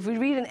 if we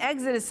read in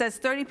Exodus, it says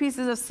 30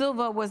 pieces of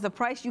silver was the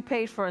price you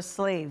paid for a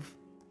slave.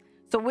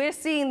 So we're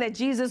seeing that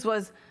Jesus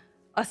was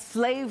a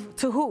slave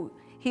to who?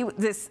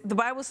 The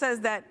Bible says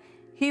that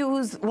he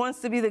who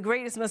wants to be the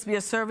greatest must be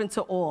a servant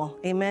to all.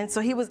 Amen. So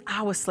he was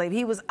our slave.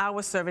 He was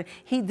our servant.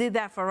 He did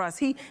that for us.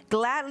 He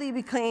gladly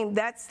became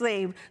that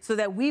slave so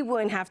that we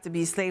wouldn't have to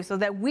be slaves, so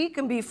that we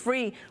can be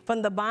free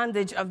from the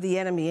bondage of the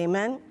enemy.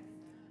 Amen.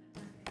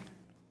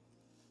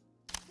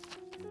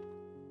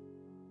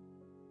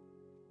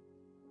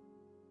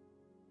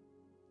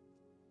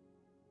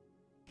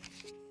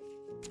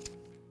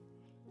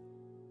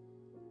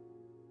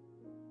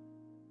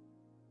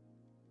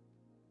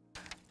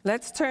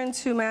 Let's turn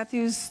to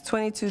Matthew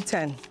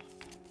 22:10.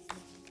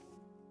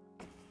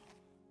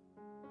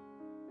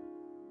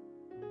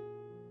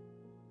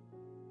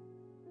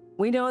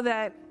 We know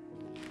that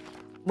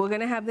we're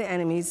going to have the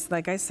enemies,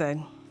 like I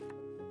said.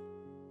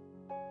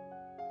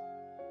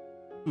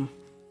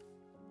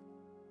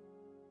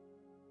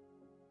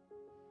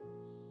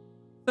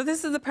 So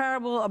this is the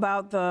parable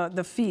about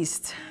the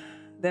feast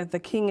that the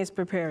king is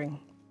preparing.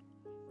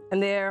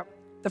 And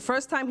the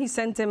first time he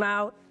sent him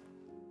out,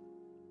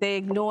 they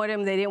ignored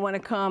him. They didn't want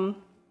to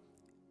come.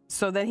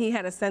 So then he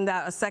had to send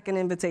out a second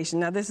invitation.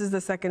 Now, this is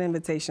the second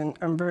invitation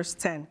in verse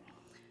 10.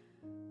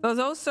 So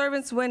those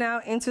servants went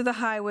out into the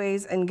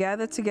highways and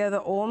gathered together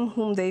all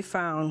whom they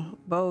found,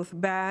 both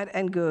bad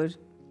and good,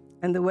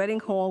 and the wedding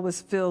hall was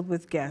filled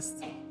with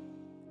guests.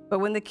 But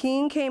when the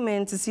king came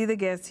in to see the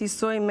guests, he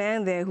saw a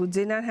man there who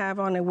did not have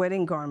on a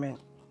wedding garment.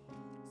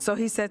 So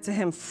he said to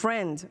him,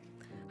 "Friend,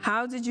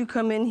 how did you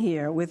come in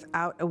here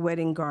without a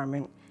wedding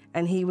garment?"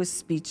 And he was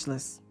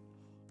speechless.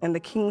 And the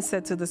king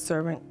said to the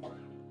servant,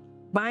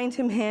 "Bind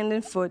him hand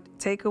and foot,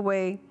 take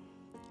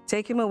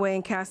him away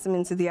and cast him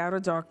into the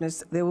outer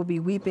darkness. There will be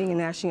weeping and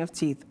gnashing of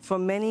teeth, for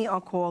many are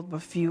called,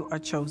 but few are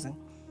chosen."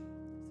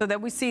 So that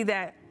we see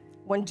that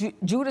when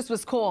Judas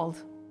was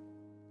called,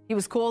 he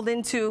was called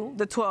into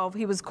the 12.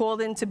 He was called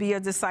in to be a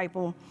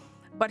disciple,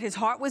 but his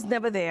heart was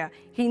never there.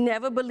 He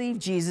never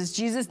believed Jesus.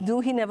 Jesus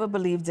knew he never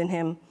believed in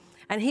him.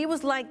 And he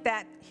was like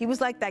that. He was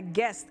like that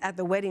guest at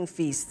the wedding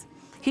feast.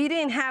 He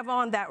didn't have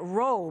on that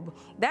robe.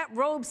 That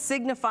robe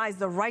signifies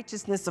the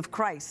righteousness of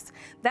Christ.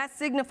 That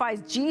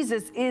signifies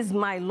Jesus is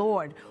my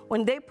Lord.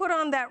 When they put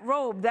on that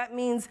robe, that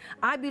means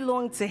I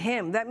belong to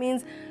him. That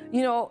means,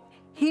 you know,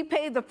 he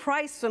paid the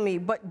price for me,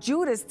 but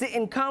Judas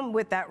didn't come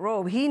with that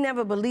robe. He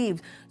never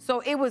believed. So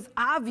it was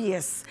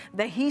obvious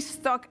that he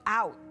stuck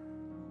out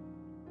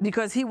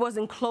because he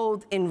wasn't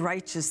clothed in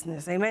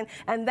righteousness. Amen.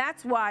 And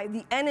that's why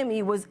the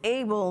enemy was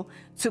able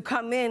to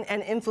come in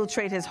and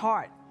infiltrate his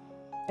heart.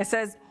 It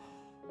says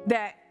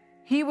that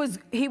he was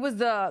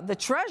the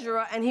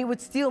treasurer, and he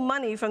would steal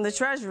money from the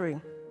treasury.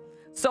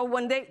 So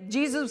when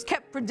Jesus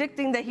kept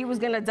predicting that he was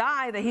going to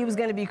die, that he was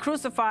going to be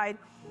crucified,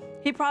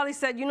 he probably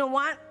said, "You know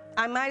what?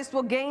 I might as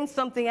well gain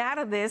something out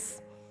of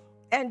this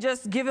and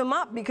just give him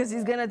up, because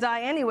he's going to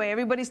die anyway."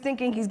 Everybody's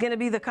thinking he's going to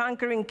be the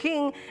conquering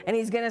king and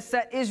he's going to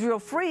set Israel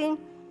free,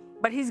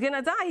 but he's going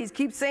to die. He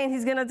keeps saying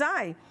he's going to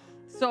die.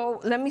 So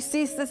let me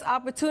seize this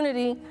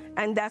opportunity.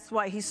 And that's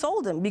why he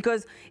sold him,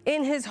 because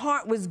in his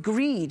heart was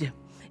greed.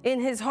 In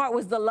his heart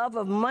was the love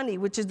of money,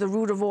 which is the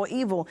root of all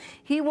evil.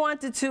 He was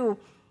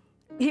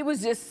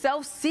just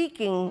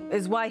self-seeking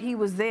is why he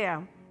was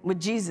there with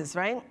Jesus,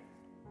 right?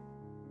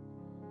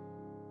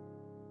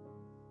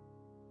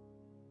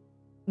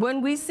 When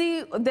we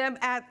see them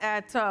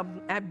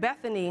at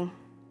Bethany,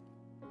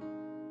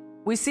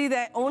 we see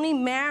that only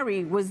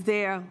Mary was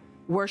there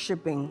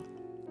worshiping.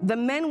 The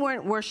men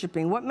weren't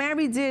worshiping. What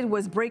Mary did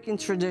was breaking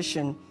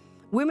tradition.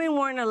 Women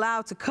weren't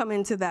allowed to come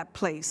into that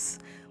place.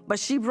 But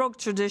she broke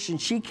tradition.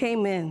 She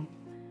came in,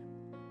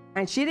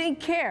 and she didn't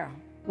care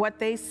what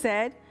they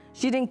said.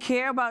 She didn't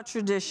care about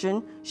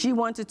tradition. She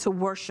wanted to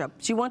worship.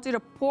 She wanted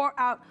to pour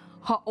out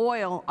her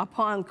oil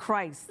upon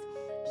Christ.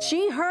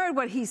 She heard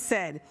what he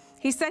said.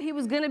 He said he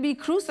was going to be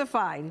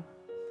crucified.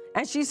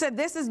 And she said,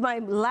 "This is my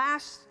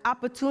last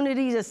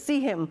opportunity to see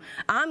him.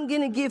 I'm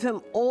going to give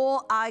him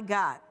all I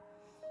got."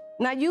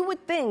 Now, you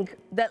would think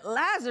that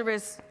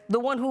Lazarus, the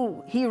one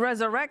who he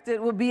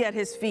resurrected, would be at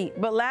his feet.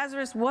 But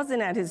Lazarus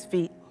wasn't at his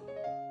feet.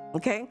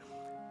 Okay?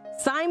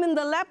 Simon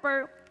the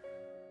leper,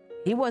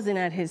 he wasn't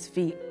at his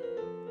feet.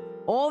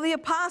 All the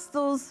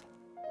apostles,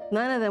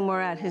 none of them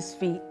were at his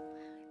feet.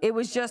 It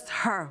was just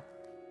her.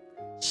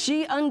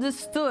 She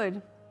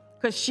understood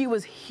because she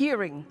was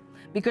hearing,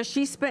 because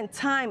she spent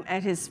time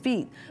at his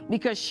feet,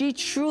 because she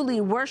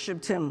truly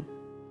worshiped him.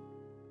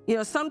 You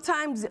know,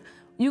 sometimes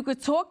you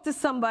could talk to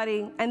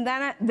somebody and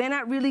they're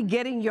not really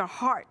getting your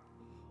heart.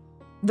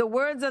 The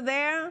words are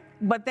there,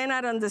 but they're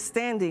not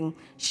understanding.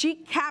 She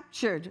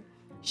captured,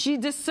 she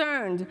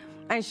discerned,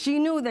 and she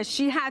knew that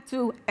she had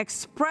to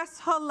express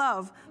her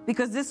love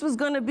because this was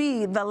going to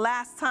be the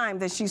last time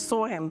that she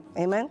saw him.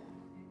 Amen?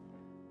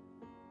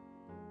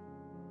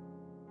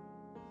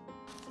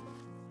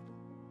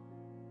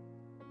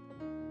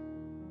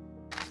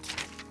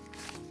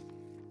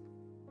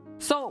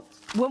 So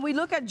when we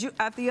look at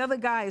the other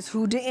guys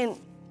who didn't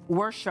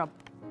worship,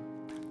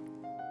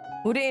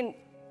 who didn't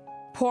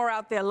pour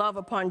out their love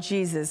upon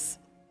Jesus,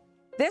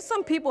 there's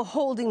some people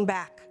holding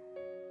back.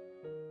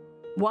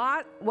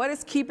 What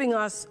is keeping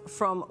us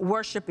from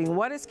worshiping?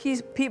 What is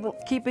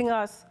keeping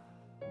us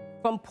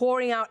from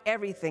pouring out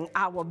everything,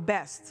 our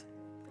best?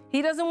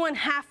 He doesn't want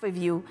half of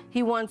you,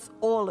 he wants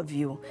all of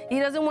you. He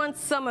doesn't want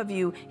some of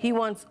you, he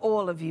wants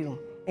all of you.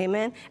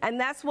 Amen. And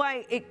that's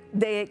why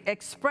they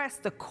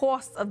expressed the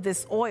cost of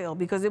this oil,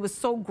 because it was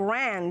so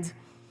grand.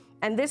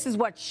 And this is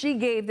what she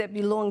gave that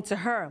belonged to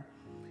her.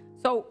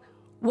 So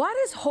what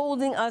is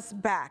holding us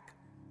back?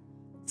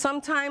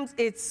 Sometimes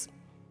it's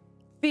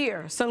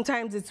fear.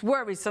 Sometimes it's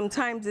worry.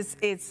 Sometimes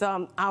it's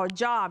our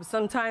job.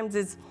 Sometimes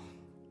it's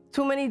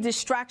too many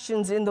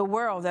distractions in the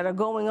world that are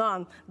going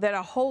on that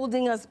are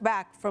holding us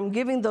back from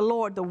giving the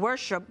Lord the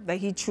worship that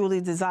he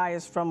truly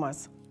desires from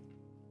us.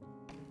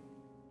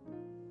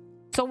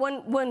 So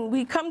when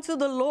we come to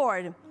the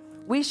Lord,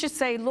 we should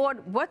say,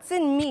 Lord, what's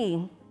in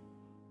me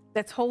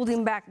that's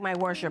holding back my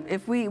worship?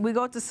 If we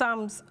go to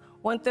Psalms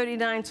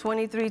 139,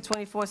 23,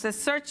 24, says,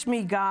 search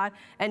me, God,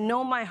 and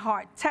know my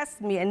heart. Test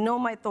me and know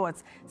my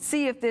thoughts.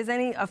 See if there's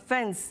any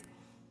offensive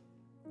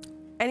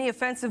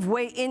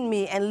way in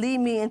me, and lead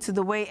me into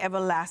the way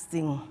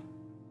everlasting.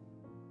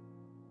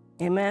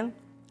 Amen?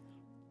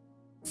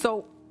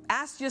 So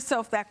ask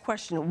yourself that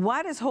question.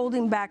 What is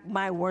holding back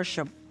my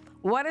worship?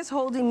 What is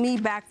holding me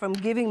back from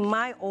giving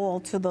my all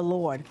to the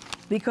Lord?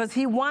 Because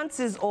he wants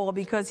his all,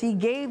 because he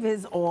gave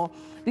his all,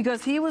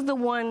 because he was the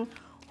one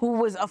who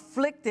was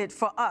afflicted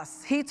for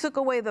us. He took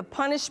away the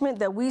punishment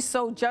that we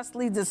so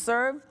justly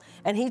deserve,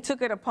 and he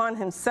took it upon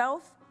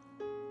himself.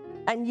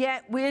 And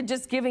yet we're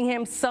just giving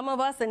him some of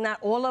us and not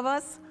all of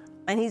us.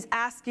 And he's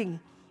asking,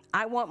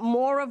 I want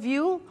more of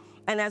you.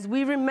 And as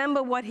we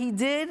remember what he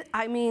did,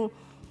 I mean,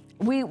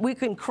 we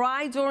can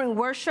cry during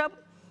worship.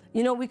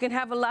 You know, we can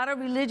have a lot of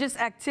religious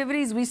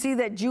activities. We see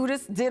that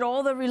Judas did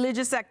all the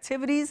religious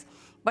activities,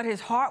 but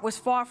his heart was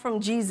far from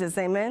Jesus,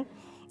 amen?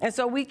 And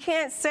so we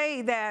can't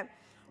say that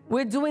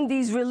we're doing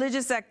these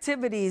religious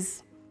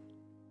activities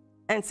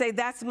and say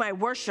that's my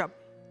worship,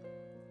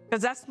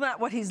 because that's not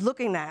what he's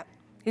looking at.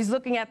 He's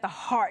looking at the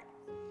heart.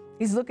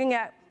 He's looking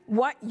at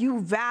what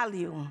you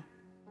value.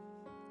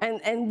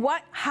 And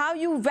how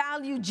you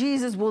value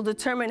Jesus will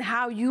determine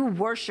how you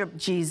worship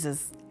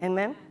Jesus,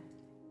 amen?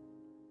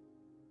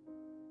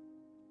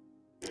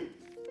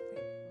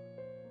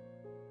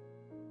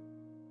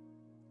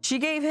 She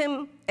gave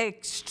him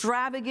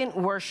extravagant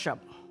worship.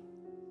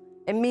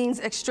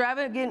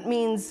 Extravagant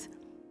means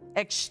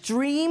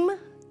extreme,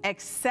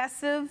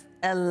 excessive,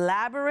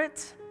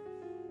 elaborate.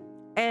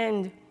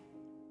 And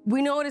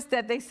we noticed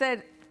that they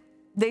said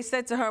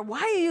to her,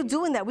 why are you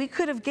doing that? We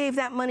could have gave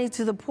that money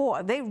to the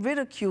poor. They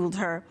ridiculed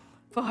her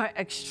for her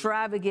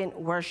extravagant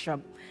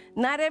worship.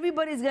 Not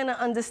everybody's going to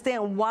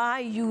understand why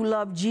you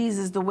love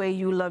Jesus the way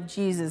you love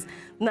Jesus.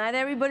 Not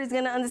everybody's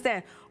going to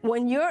understand.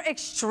 When you're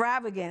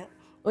extravagant,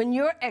 when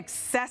you're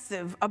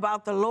excessive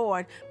about the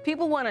Lord,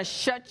 people want to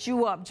shut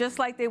you up, just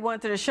like they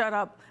wanted to shut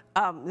up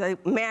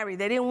Mary.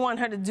 They didn't want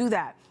her to do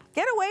that.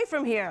 Get away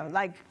from here.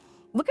 Like,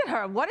 look at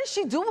her. What is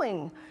she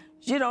doing?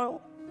 You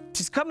know,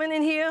 she's coming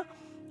in here.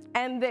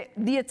 And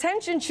the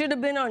attention should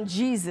have been on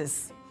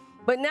Jesus.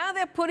 But now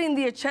they're putting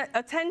the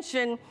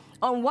attention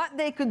on what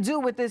they could do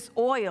with this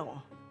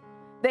oil.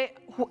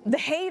 The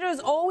haters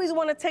always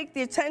want to take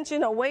the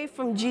attention away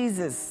from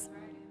Jesus.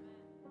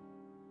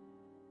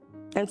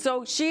 And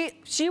so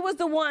she was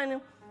the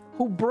one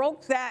who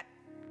broke that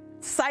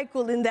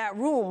cycle in that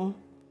room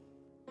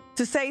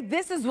to say,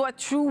 this is what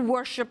true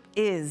worship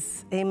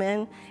is.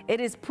 Amen.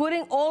 It is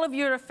putting all of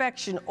your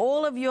affection,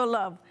 all of your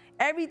love,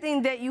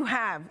 everything that you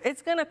have.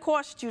 It's going to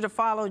cost you to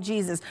follow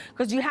Jesus,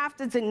 because you have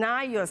to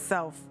deny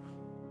yourself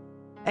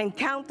and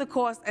count the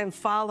cost and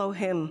follow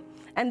him.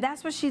 And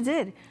that's what she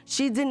did.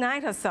 She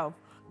denied herself.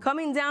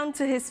 Coming down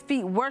to his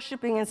feet,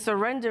 worshiping and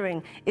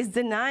surrendering is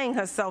denying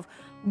herself.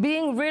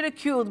 Being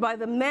ridiculed by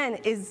the men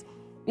is,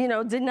 you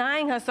know,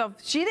 denying herself.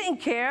 She didn't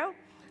care.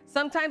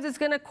 Sometimes it's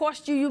going to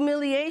cost you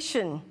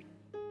humiliation.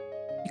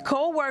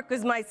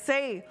 Co-workers might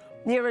say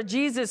you're a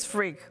Jesus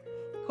freak.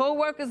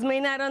 Co-workers may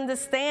not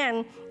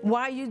understand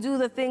why you do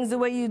the things the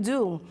way you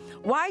do.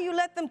 Why you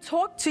let them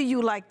talk to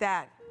you like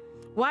that?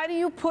 Why do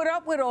you put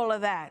up with all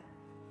of that?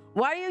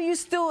 Why are you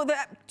still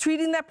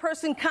treating that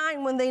person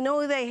kind when they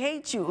know they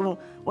hate you,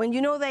 when you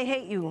know they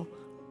hate you?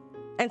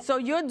 And so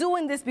you're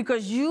doing this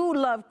because you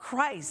love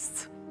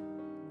Christ.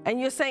 And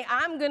you're saying,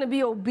 I'm going to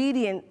be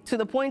obedient to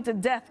the point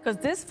of death, because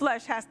this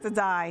flesh has to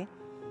die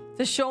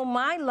to show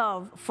my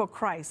love for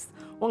Christ.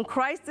 When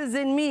Christ is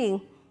in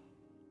me,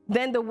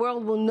 then the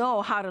world will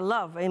know how to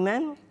love.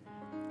 Amen?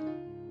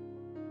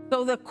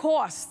 So the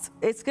cost,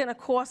 it's going to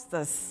cost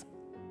us.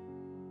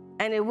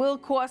 And it will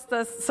cost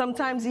us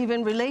sometimes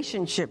even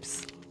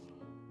relationships.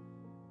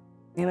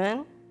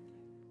 Amen?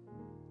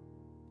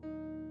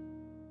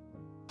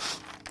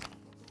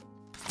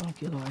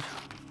 Thank you, Lord.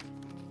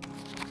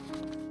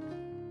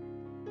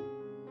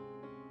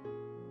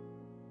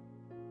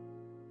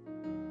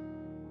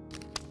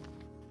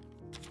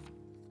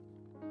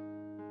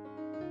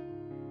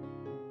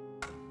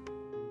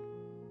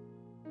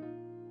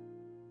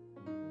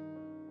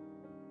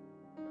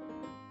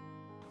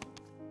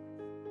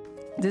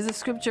 There's a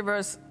scripture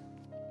verse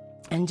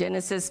in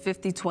Genesis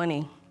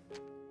 50:20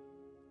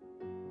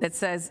 that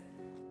says,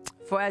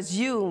 "For as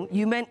you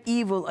meant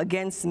evil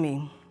against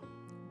me,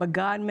 but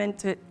God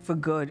meant it for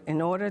good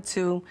in order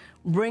to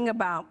bring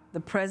about the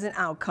present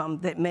outcome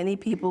that many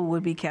people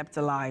would be kept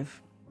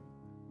alive."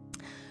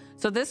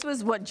 So this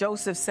was what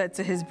Joseph said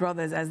to his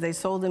brothers as they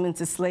sold him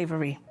into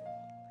slavery.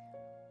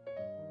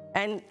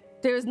 And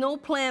there's no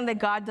plan that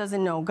God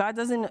doesn't know. God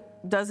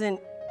doesn't,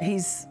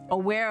 he's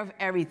aware of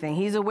everything.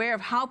 He's aware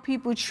of how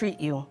people treat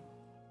you.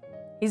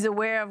 He's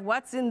aware of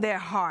what's in their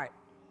heart.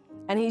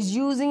 And he's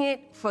using it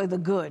for the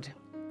good.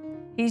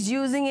 He's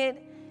using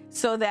it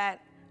so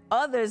that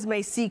others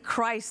may see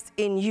Christ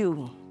in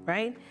you,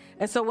 right?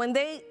 And so when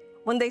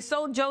they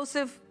sold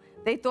Joseph,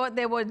 they thought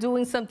they were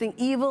doing something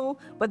evil,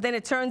 but then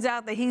it turns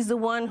out that he's the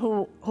one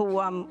who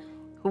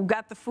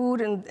got the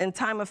food in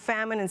time of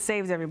famine and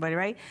saved everybody,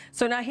 right?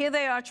 So now here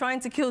they are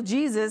trying to kill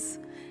Jesus,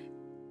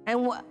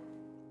 and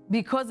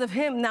because of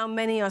him, now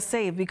many are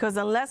saved. Because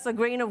unless a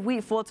grain of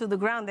wheat fall to the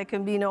ground, there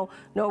can be no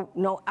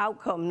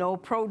outcome, no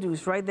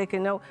produce, right? They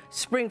can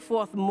spring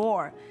forth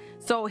more.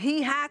 So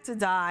he had to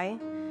die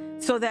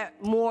so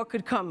that more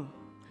could come,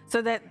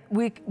 so that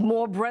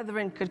more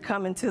brethren could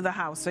come into the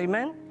house.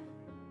 Amen?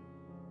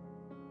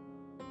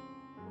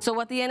 So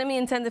what the enemy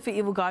intended for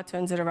evil, God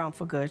turns it around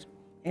for good.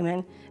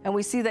 Amen? And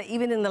we see that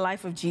even in the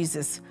life of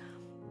Jesus.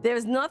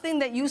 There's nothing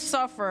that you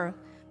suffer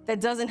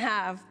that doesn't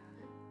have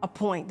a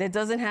point, that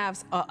doesn't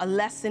have a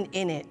lesson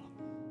in it.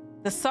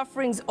 The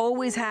sufferings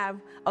always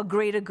have a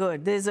greater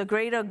good. There's a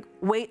greater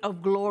weight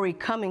of glory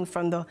coming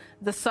from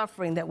the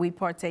suffering that we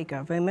partake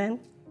of.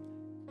 Amen?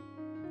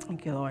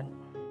 Thank you, Lord.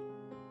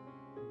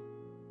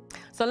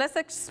 So let's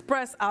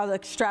express our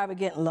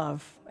extravagant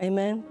love.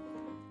 Amen?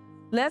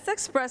 Let's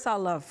express our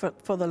love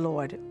for the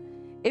Lord.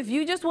 If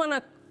you just want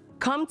to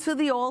come to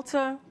the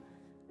altar,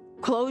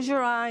 close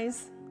your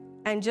eyes,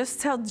 and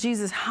just tell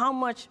Jesus how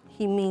much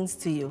he means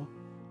to you.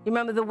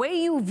 Remember, the way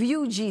you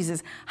view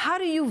Jesus, how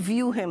do you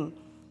view him?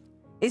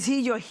 Is he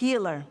your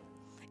healer?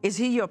 Is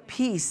he your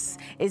peace?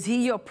 Is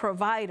he your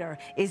provider?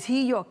 Is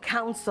he your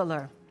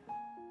counselor?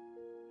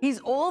 He's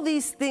all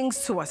these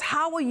things to us.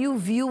 How are you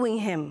viewing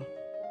him?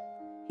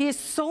 He is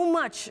so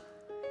much.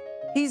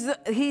 He's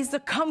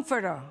the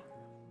comforter,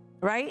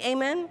 right?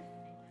 Amen?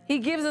 He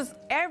gives us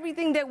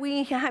everything that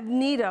we have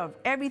need of.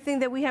 Everything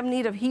that we have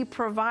need of, he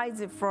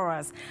provides it for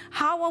us.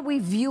 How are we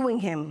viewing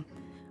him?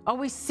 Are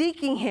we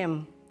seeking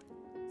him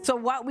so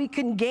what we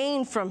can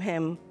gain from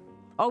him?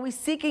 Are we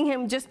seeking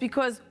him just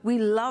because we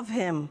love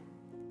him?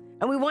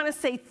 And we want to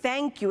say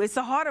thank you. It's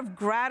a heart of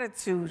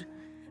gratitude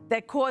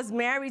that caused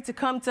Mary to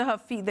come to her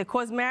feet, that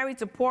caused Mary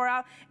to pour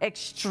out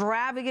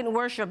extravagant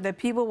worship that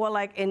people were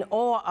like in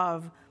awe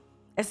of.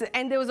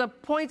 And there was a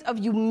point of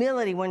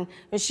humility. When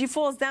she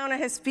falls down at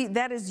his feet,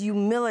 that is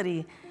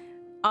humility.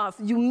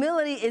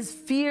 Humility is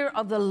fear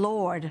of the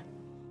Lord.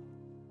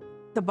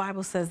 The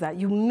Bible says that,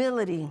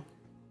 humility.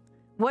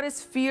 What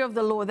is fear of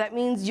the Lord? That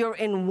means you're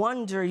in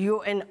wonder,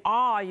 you're in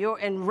awe, you're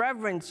in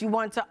reverence, you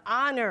want to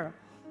honor.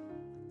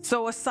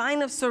 So a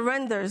sign of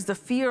surrender is the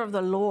fear of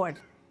the Lord.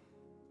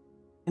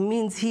 It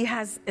means he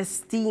has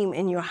esteem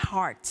in your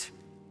heart.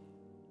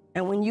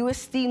 And when you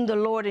esteem the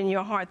Lord in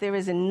your heart, there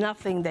is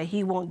nothing that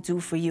he won't do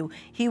for you.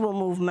 He will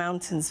move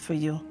mountains for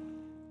you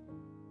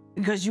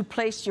because you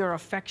placed your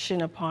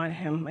affection upon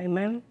him.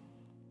 Amen?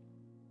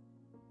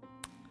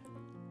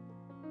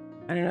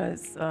 I don't know,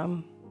 it's,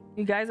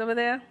 you guys over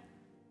there?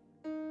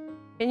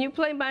 Can you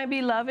play My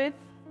Beloved?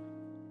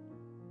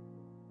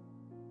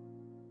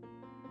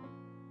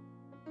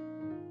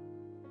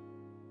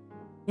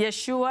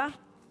 Yeshua?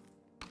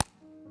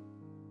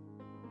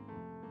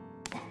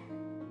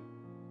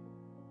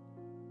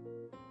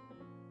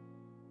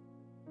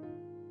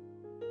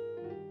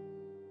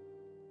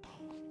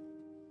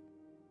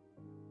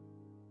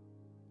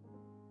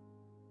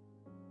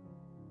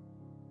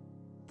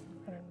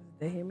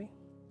 They hear me?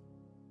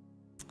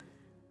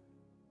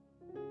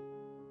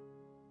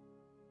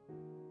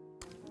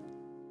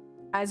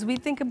 As we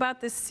think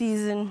about this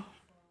season,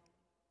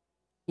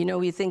 you know,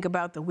 we think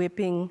about the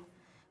whipping,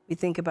 we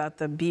think about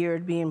the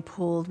beard being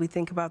pulled, we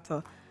think about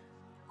the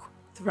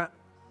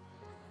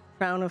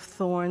crown of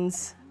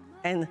thorns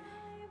and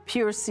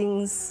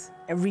piercings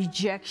and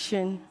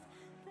rejection.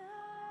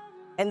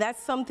 And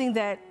that's something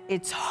that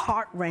it's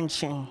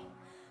heart-wrenching.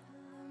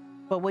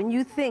 But when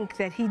you think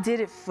that he did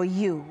it for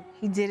you,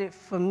 he did it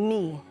for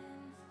me,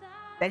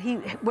 that he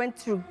went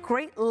through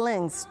great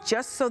lengths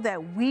just so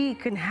that we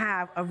can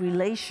have a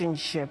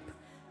relationship,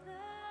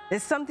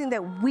 there's something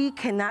that we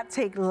cannot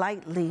take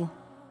lightly,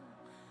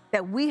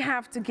 that we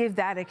have to give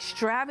that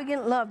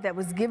extravagant love that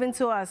was given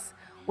to us.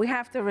 We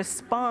have to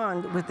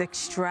respond with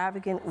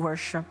extravagant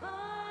worship.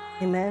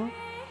 Amen.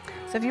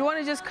 So if you want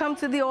to just come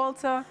to the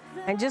altar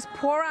and just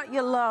pour out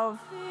your love,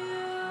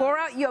 pour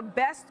out your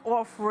best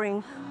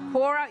offering,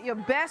 pour out your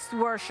best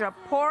worship,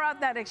 pour out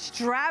that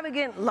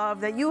extravagant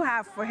love that you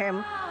have for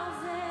him.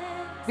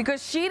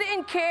 Because she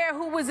didn't care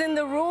who was in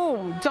the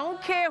room.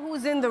 Don't care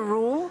who's in the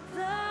room.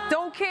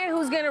 Don't care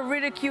who's going to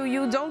ridicule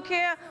you. Don't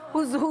care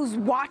who's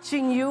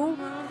watching you.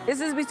 This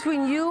is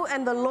between you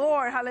and the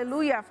Lord.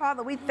 Hallelujah.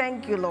 Father, we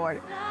thank you,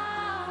 Lord.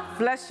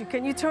 Bless you.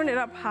 Can you turn it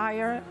up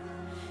higher?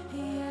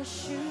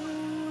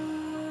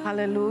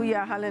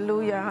 Hallelujah,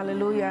 hallelujah,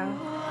 hallelujah.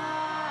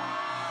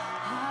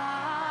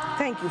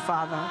 Thank you,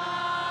 Father.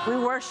 We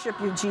worship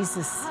you,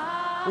 Jesus.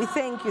 We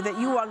thank you that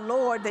you are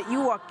Lord, that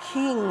you are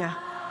King.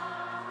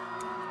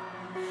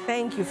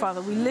 Thank you,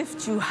 Father. We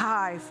lift you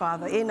high,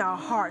 Father, in our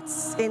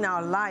hearts, in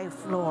our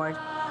life, Lord.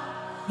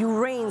 You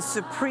reign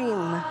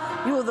supreme.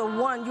 You are the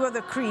one. You are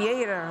the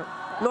creator.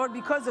 Lord,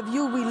 because of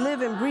you, we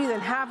live and breathe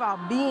and have our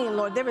being,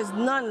 Lord. There is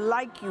none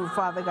like you,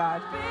 Father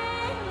God.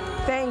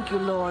 Thank you,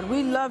 Lord.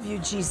 We love you,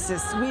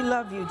 Jesus. We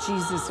love you,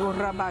 Jesus.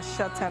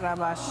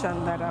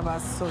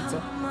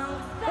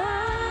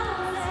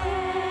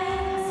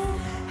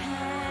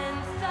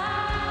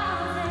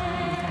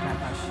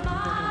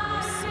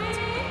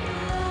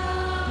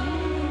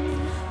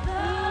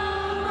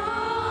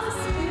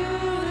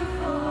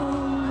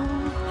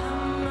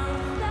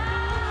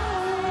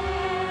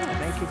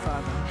 Thank you,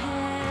 Father.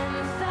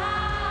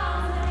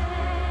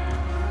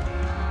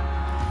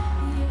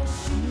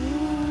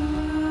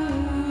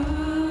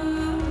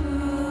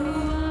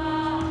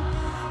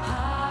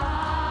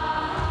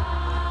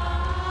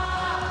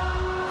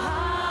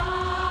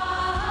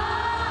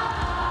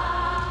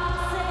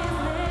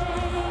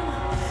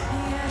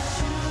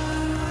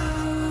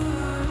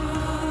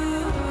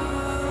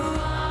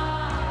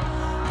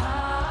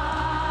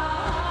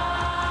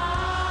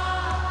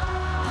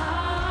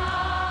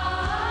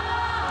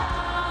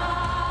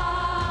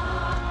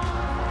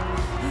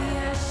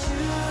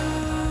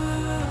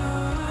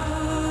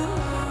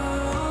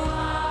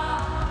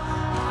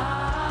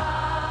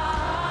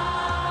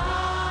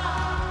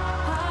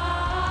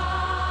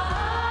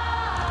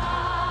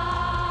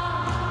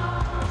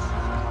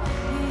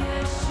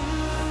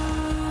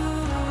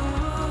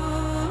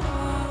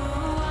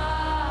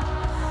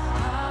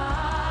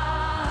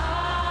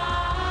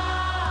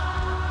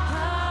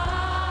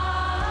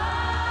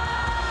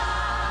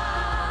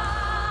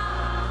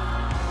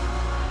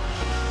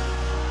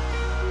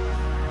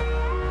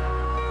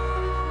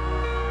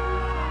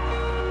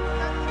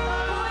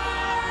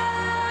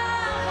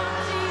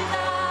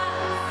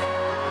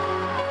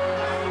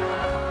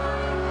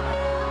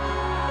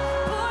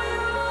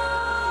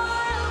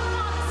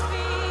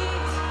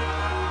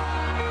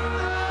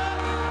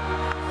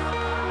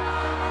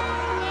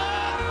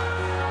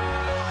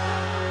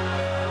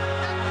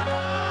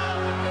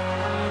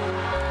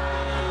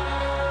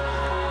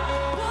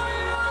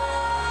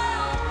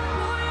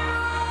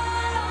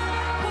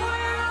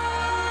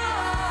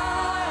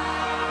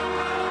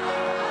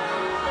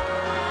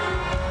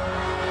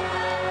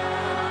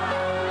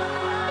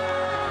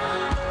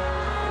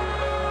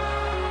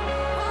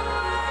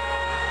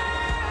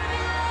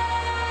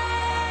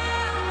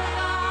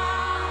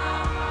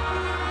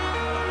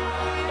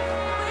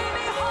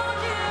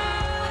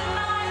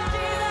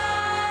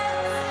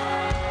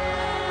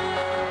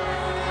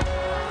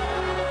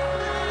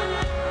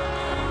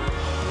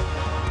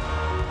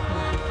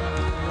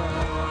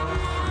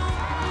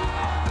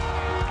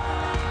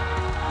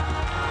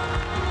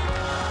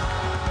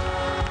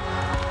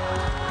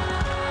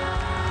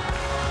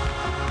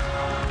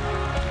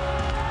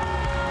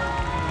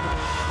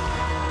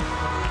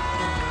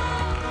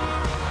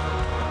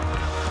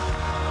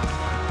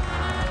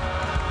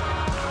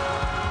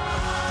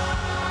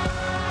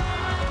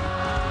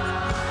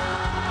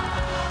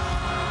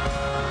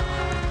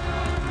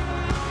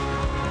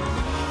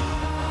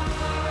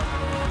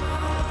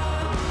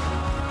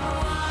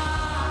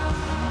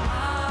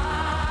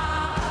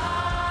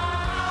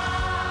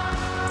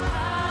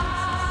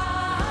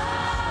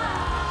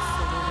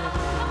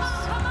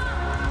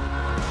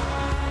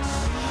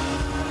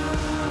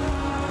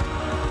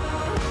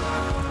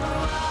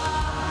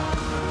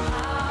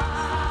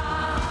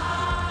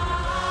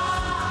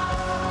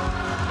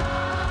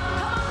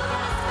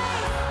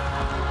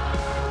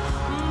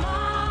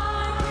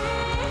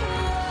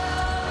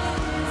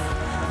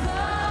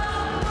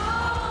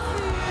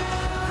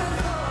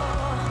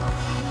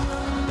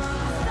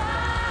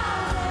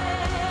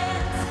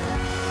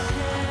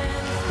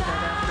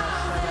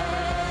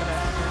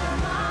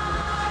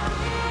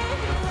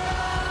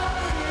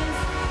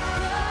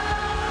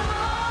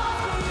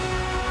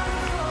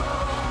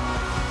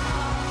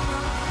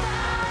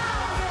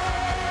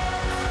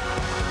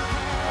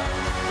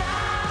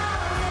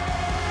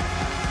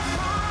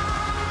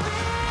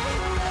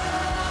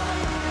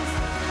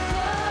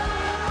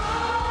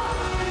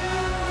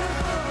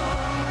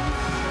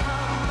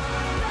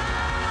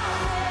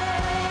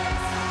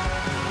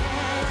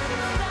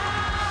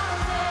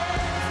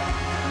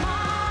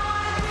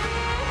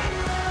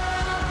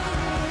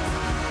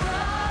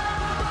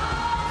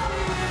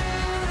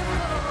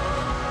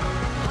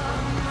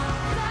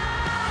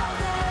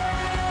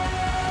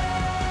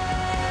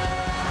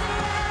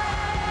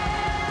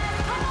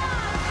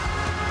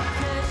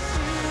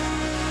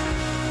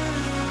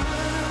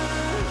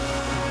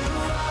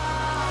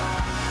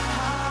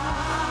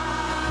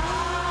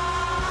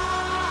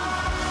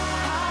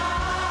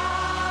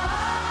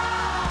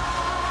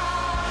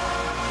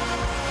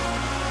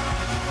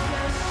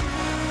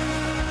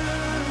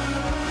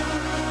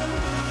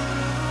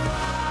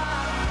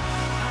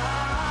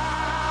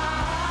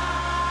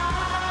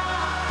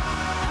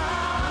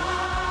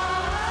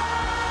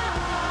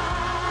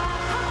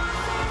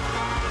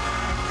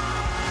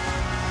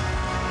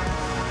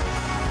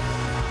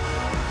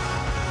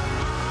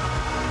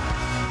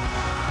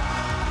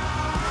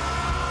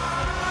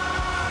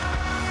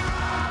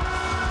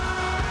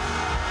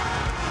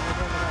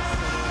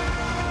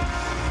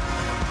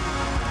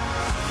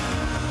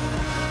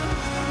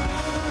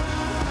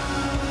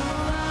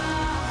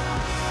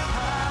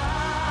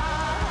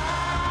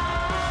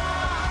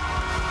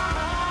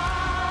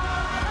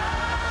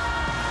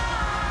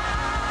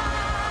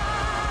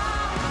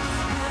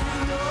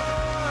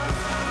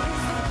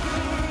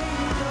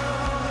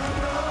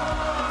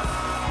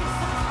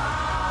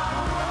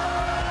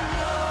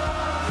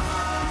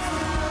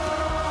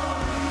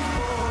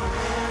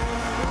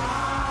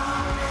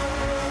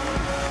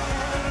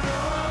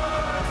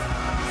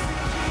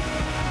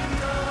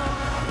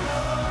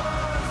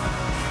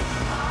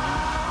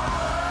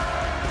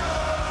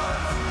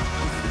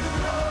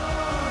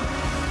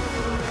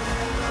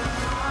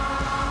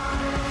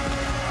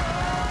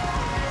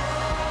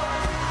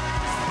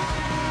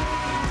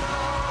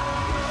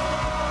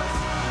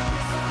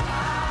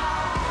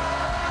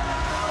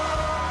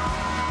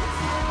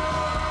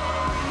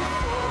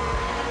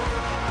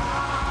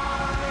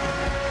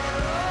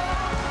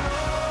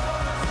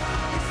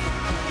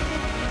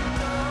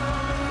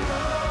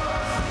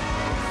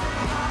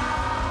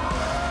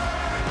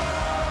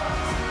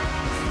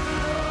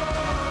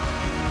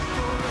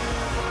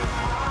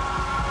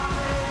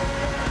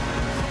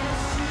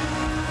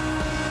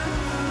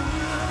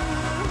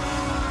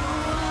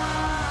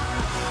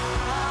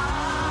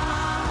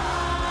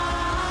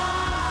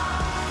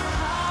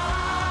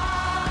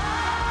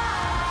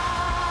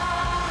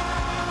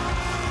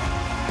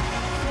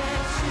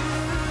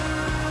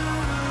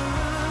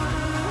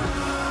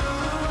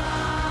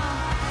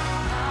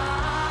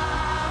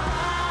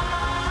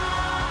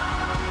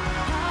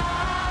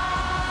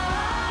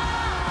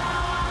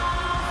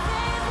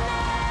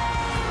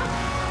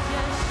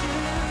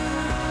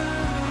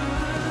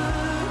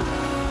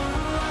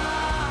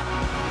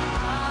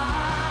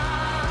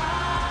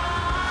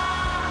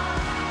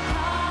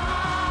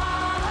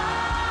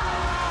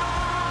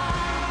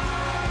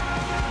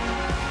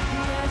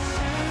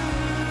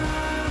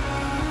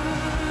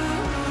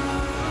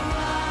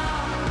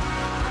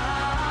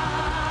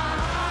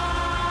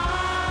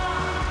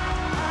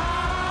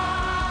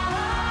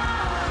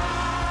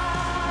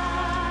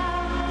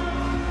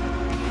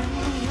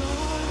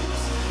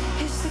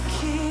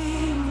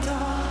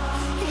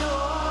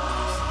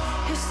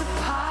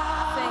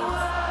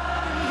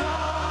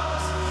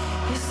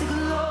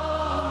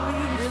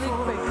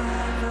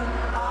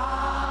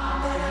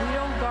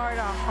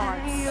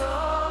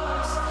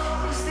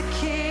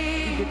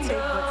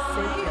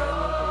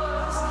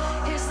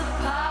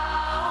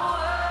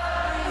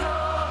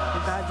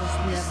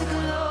 just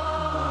never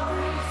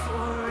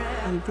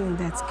something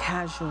that's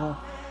casual,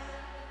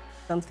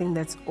 something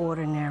that's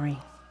ordinary,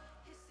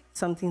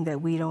 something that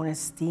we don't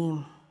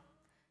esteem.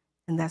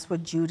 And that's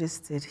what Judas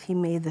did. He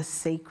made the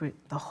sacred,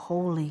 the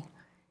holy,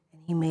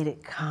 and he made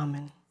it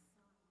common.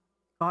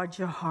 Guard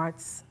your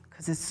hearts,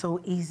 because it's so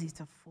easy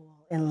to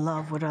fall in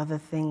love with other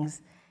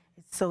things.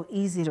 It's so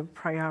easy to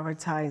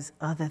prioritize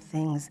other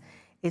things.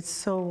 It's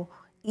so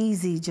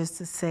easy just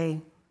to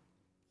say,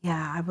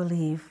 yeah, I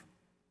believe,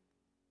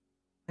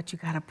 but you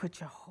got to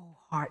put your whole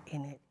heart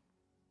in it.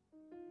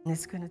 And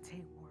it's going to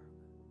take work.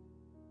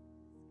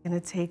 It's going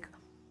to take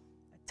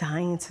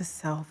dying to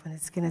self, and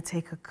it's going to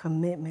take a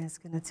commitment. It's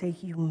going to take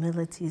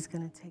humility. It's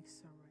going to take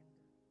surrender.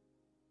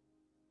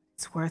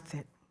 It's worth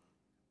it,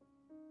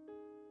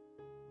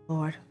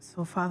 Lord.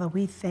 So, Father,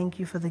 we thank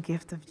you for the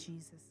gift of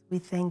Jesus. We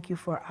thank you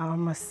for our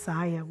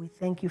Messiah. We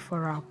thank you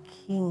for our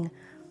King.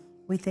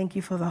 We thank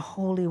you for the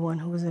Holy One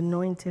who is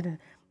anointed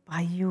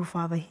by you,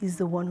 Father. He's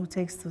the one who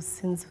takes the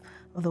sins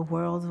of the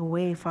world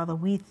away, Father.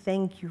 We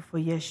thank you for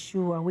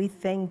Yeshua. We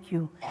thank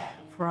you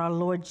for our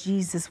Lord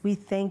Jesus. We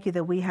thank you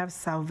that we have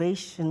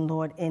salvation,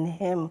 Lord, in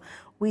him.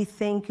 We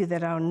thank you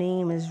that our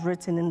name is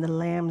written in the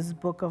Lamb's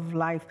book of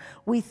life.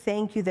 We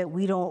thank you that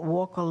we don't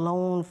walk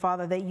alone,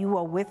 Father, that you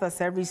are with us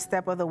every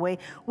step of the way.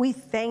 We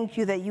thank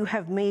you that you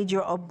have made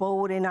your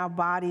abode in our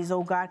bodies,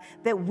 oh God,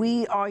 that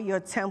we are your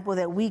temple,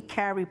 that we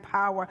carry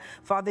power.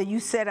 Father, you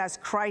said as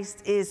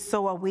Christ is,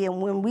 so are we. And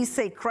when we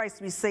say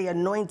Christ, we say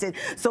anointed.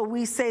 So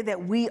we say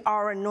that we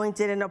are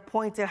anointed and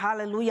appointed,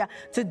 hallelujah,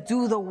 to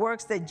do the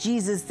works that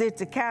Jesus did,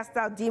 to cast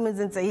out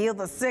demons and to heal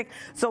the sick.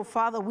 So,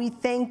 Father, we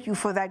thank you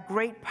for that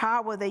great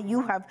power that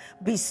you have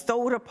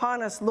bestowed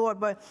upon us, Lord.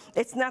 But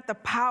it's not the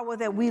power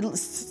that we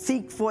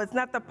seek for. It's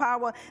not the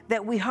power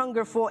that we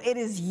hunger for. It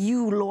is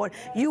you, Lord.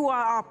 You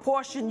are our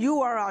portion.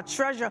 You are our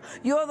treasure.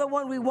 You're the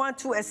one we want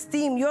to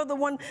esteem. You're the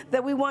one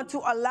that we want to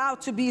allow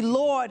to be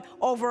Lord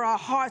over our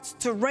hearts,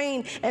 to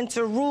reign and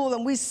to rule.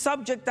 And we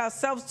subject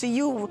ourselves to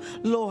you,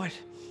 Lord.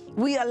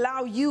 We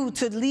allow you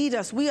to lead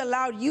us. We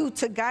allow you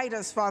to guide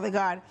us, Father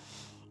God.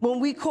 When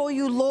we call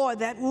you Lord,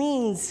 that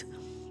means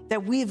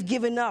that we've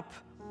given up.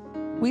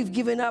 We've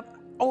given up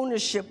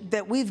ownership,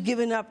 that we've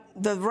given up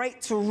the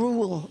right to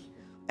rule,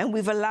 and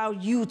we've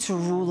allowed you to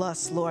rule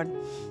us, Lord.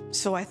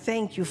 So I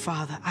thank you,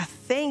 Father. I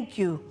thank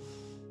you.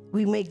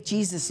 We make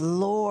Jesus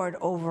Lord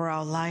over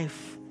our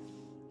life.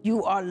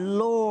 You are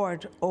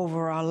Lord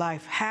over our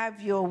life.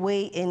 Have your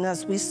way in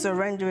us. We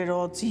surrender it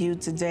all to you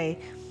today.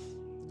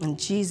 In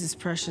Jesus'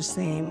 precious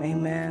name,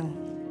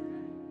 amen.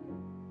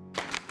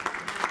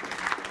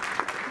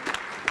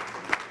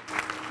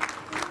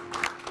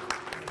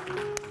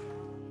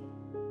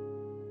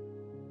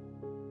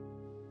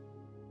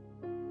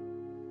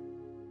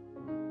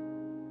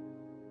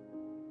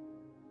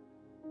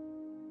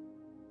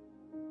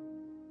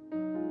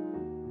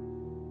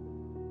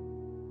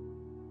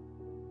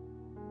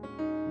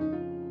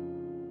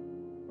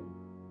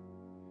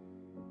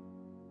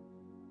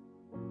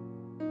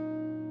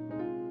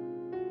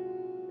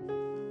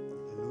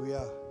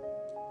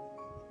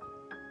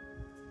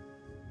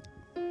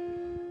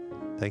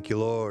 Thank you,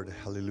 Lord.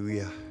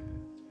 Hallelujah.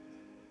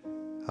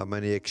 How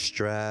many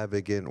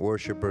extravagant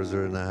worshipers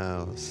are in the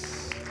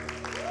house?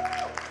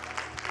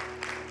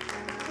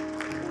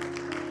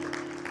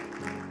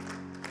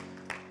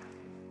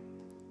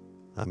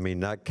 I mean,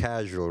 not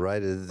casual, right?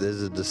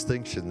 There's a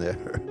distinction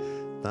there.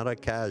 Not a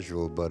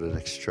casual, but an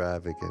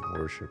extravagant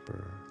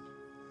worshiper.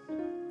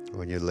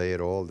 When you lay it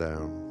all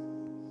down.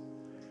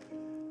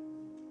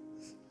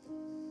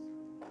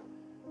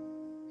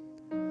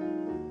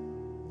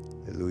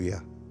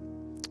 Hallelujah.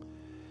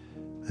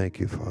 Thank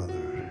you, Father.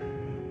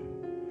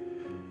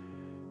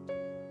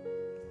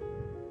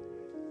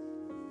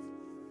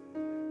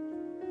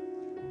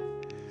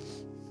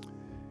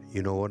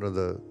 You know, one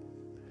of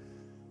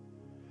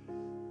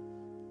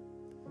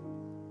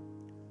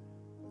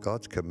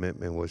God's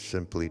commitment was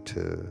simply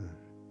to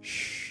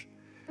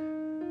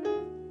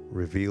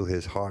reveal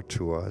his heart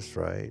to us,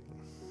 right?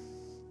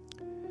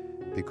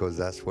 Because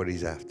that's what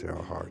he's after,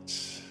 our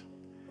hearts.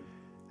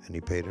 And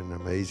he paid an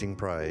amazing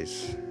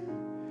price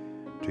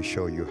to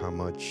show you how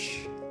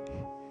much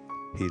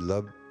he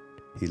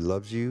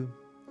loves you,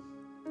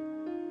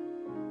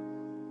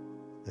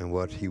 and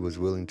what he was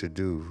willing to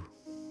do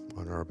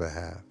on our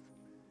behalf.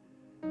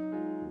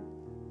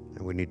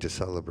 And we need to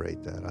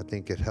celebrate that. I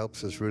think it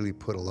helps us really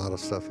put a lot of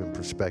stuff in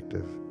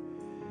perspective,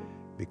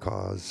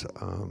 because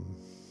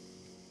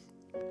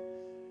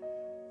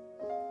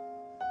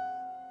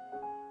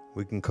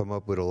we can come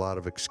up with a lot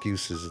of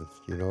excuses,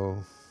 you know,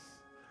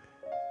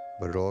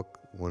 but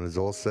when it's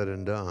all said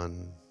and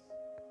done,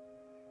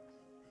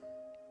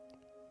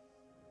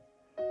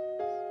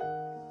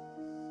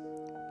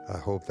 I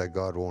hope that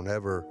I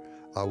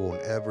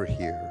won't ever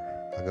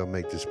hear, I'm going to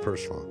make this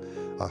personal,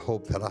 I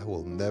hope that I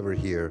will never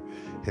hear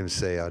him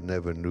say, I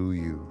never knew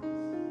you.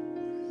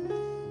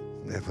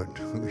 Never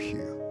knew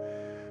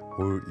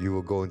you. You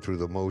were going through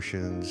the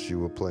motions, you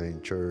were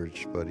playing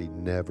church, but he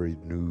never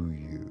knew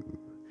you.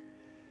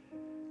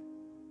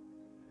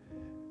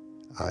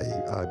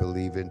 I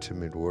believe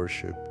intimate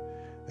worship,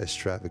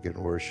 extravagant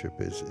worship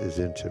is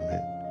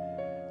intimate.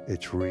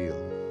 It's real.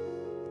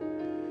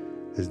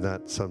 It's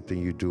not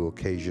something you do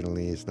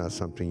occasionally. It's not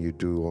something you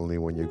do only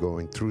when you're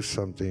going through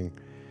something.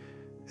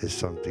 It's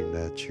something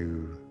that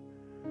you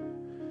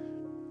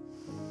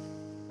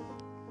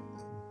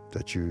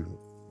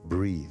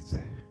breathe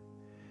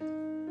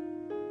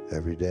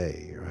every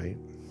day, right?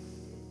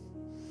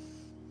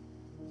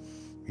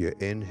 You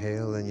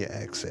inhale and you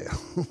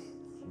exhale.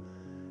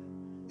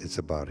 It's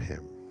about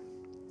Him.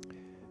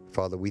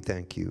 Father, we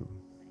thank you.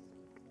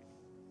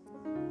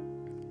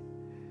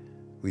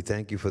 We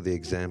thank you for the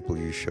example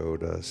you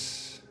showed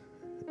us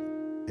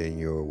in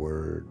your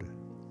word.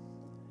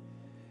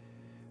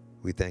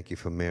 We thank you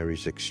for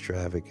Mary's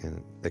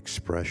extravagant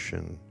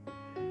expression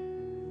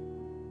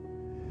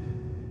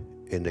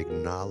in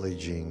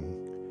acknowledging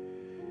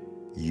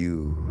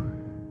you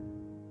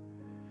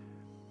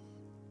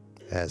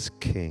as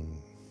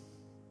King,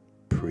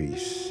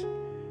 priest,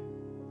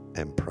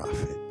 and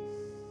prophet,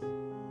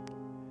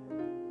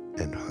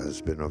 and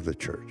husband of the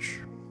church.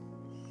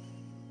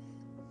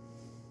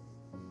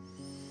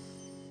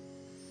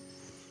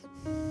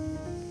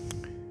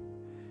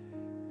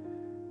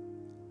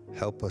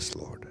 Help us,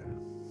 Lord,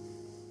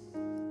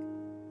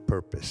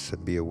 purpose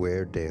and be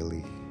aware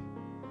daily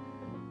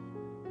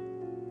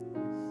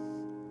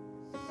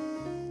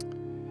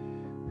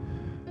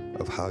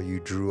of how you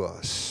drew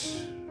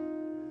us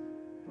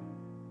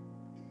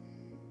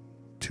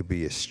to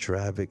be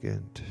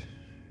extravagant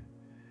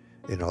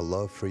in our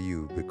love for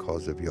you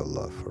because of your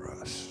love for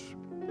us.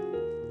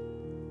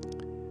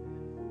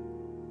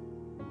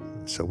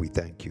 So we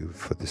thank you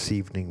for this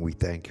evening. We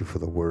thank you for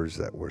the words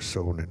that were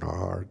sown in our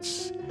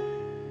hearts.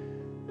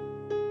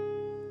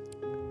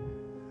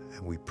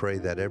 And we pray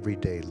that every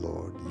day,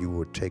 Lord, you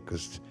would take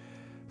us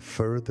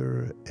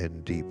further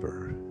and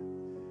deeper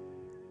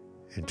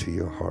into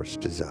your heart's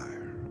desire.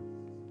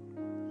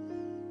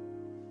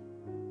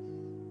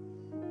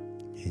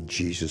 In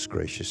Jesus'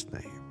 gracious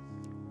name,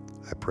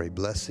 I pray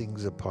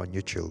blessings upon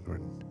your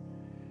children.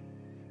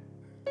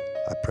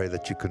 I pray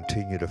that you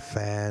continue to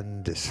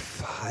fan this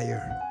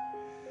fire.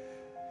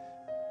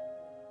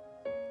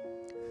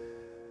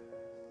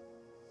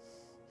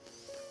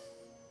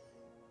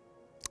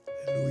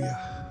 Hallelujah.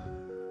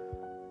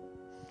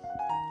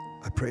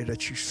 I pray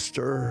that you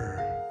stir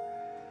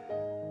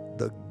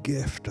the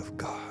gift of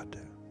God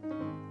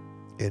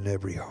in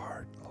every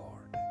heart,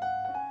 Lord.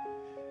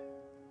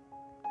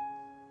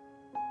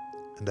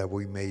 And that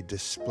we may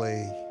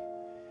display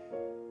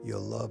your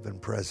love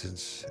and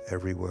presence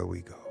everywhere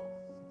we go.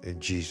 In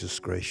Jesus'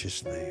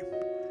 gracious name,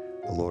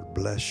 the Lord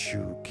bless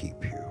you,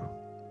 keep you.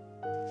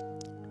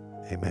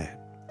 Amen.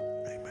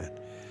 Amen.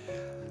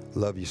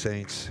 Love you,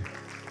 saints.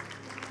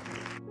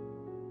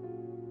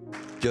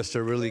 Just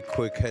a really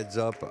quick heads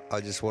up. I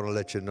just want to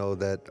let you know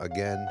that,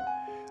 again,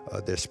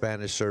 there's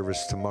Spanish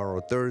service tomorrow,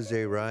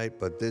 Thursday, right?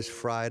 But this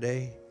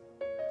Friday,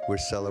 we're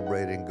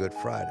celebrating Good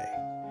Friday.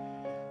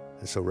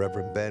 And so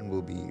Reverend Ben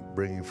will be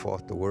bringing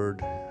forth the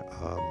word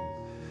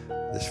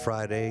this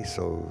Friday.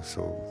 So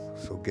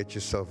get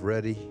yourself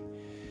ready.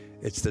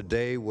 It's the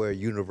day where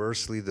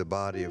universally the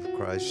body of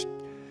Christ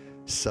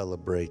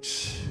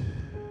celebrates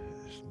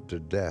the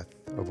death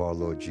of our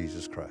Lord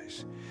Jesus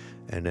Christ.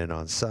 And then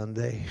on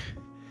Sunday,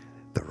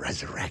 the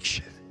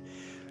resurrection.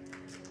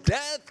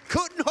 Death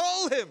couldn't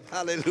hold him.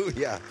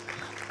 Hallelujah.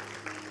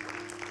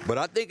 But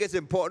I think it's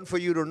important for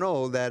you to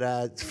know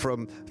that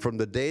from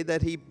the day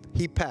that he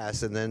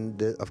passed, and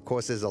then of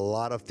course there's a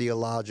lot of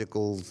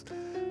theological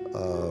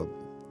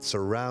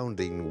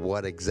surrounding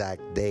what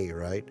exact day,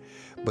 right?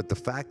 But the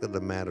fact of the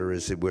matter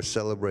is that we're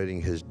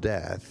celebrating his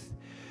death.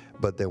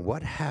 But then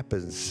what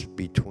happens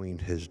between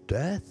his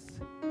death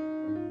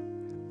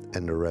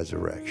and the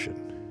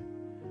resurrection?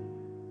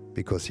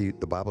 Because the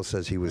Bible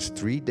says he was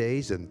 3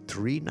 days and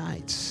 3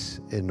 nights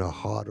in the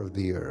heart of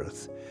the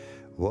earth.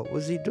 What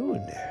was he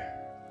doing there?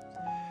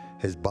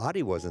 His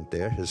body wasn't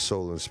there. His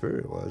soul and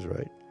spirit was,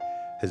 right?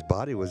 His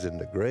body was in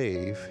the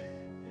grave.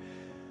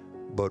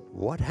 But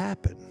what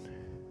happened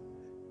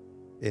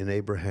in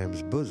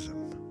Abraham's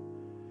bosom?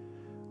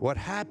 What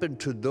happened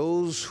to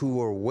those who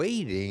were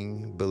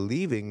waiting,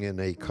 believing in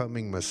a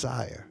coming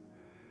Messiah?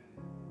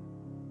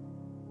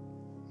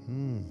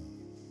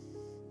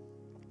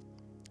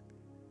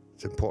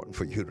 It's important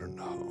for you to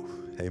know.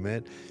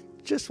 Amen.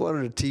 Just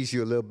wanted to tease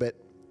you a little bit.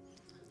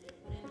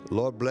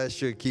 Lord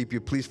bless you and keep you.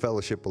 Please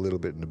fellowship a little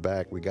bit in the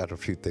back. We got a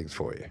few things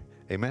for you.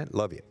 Amen.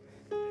 Love you.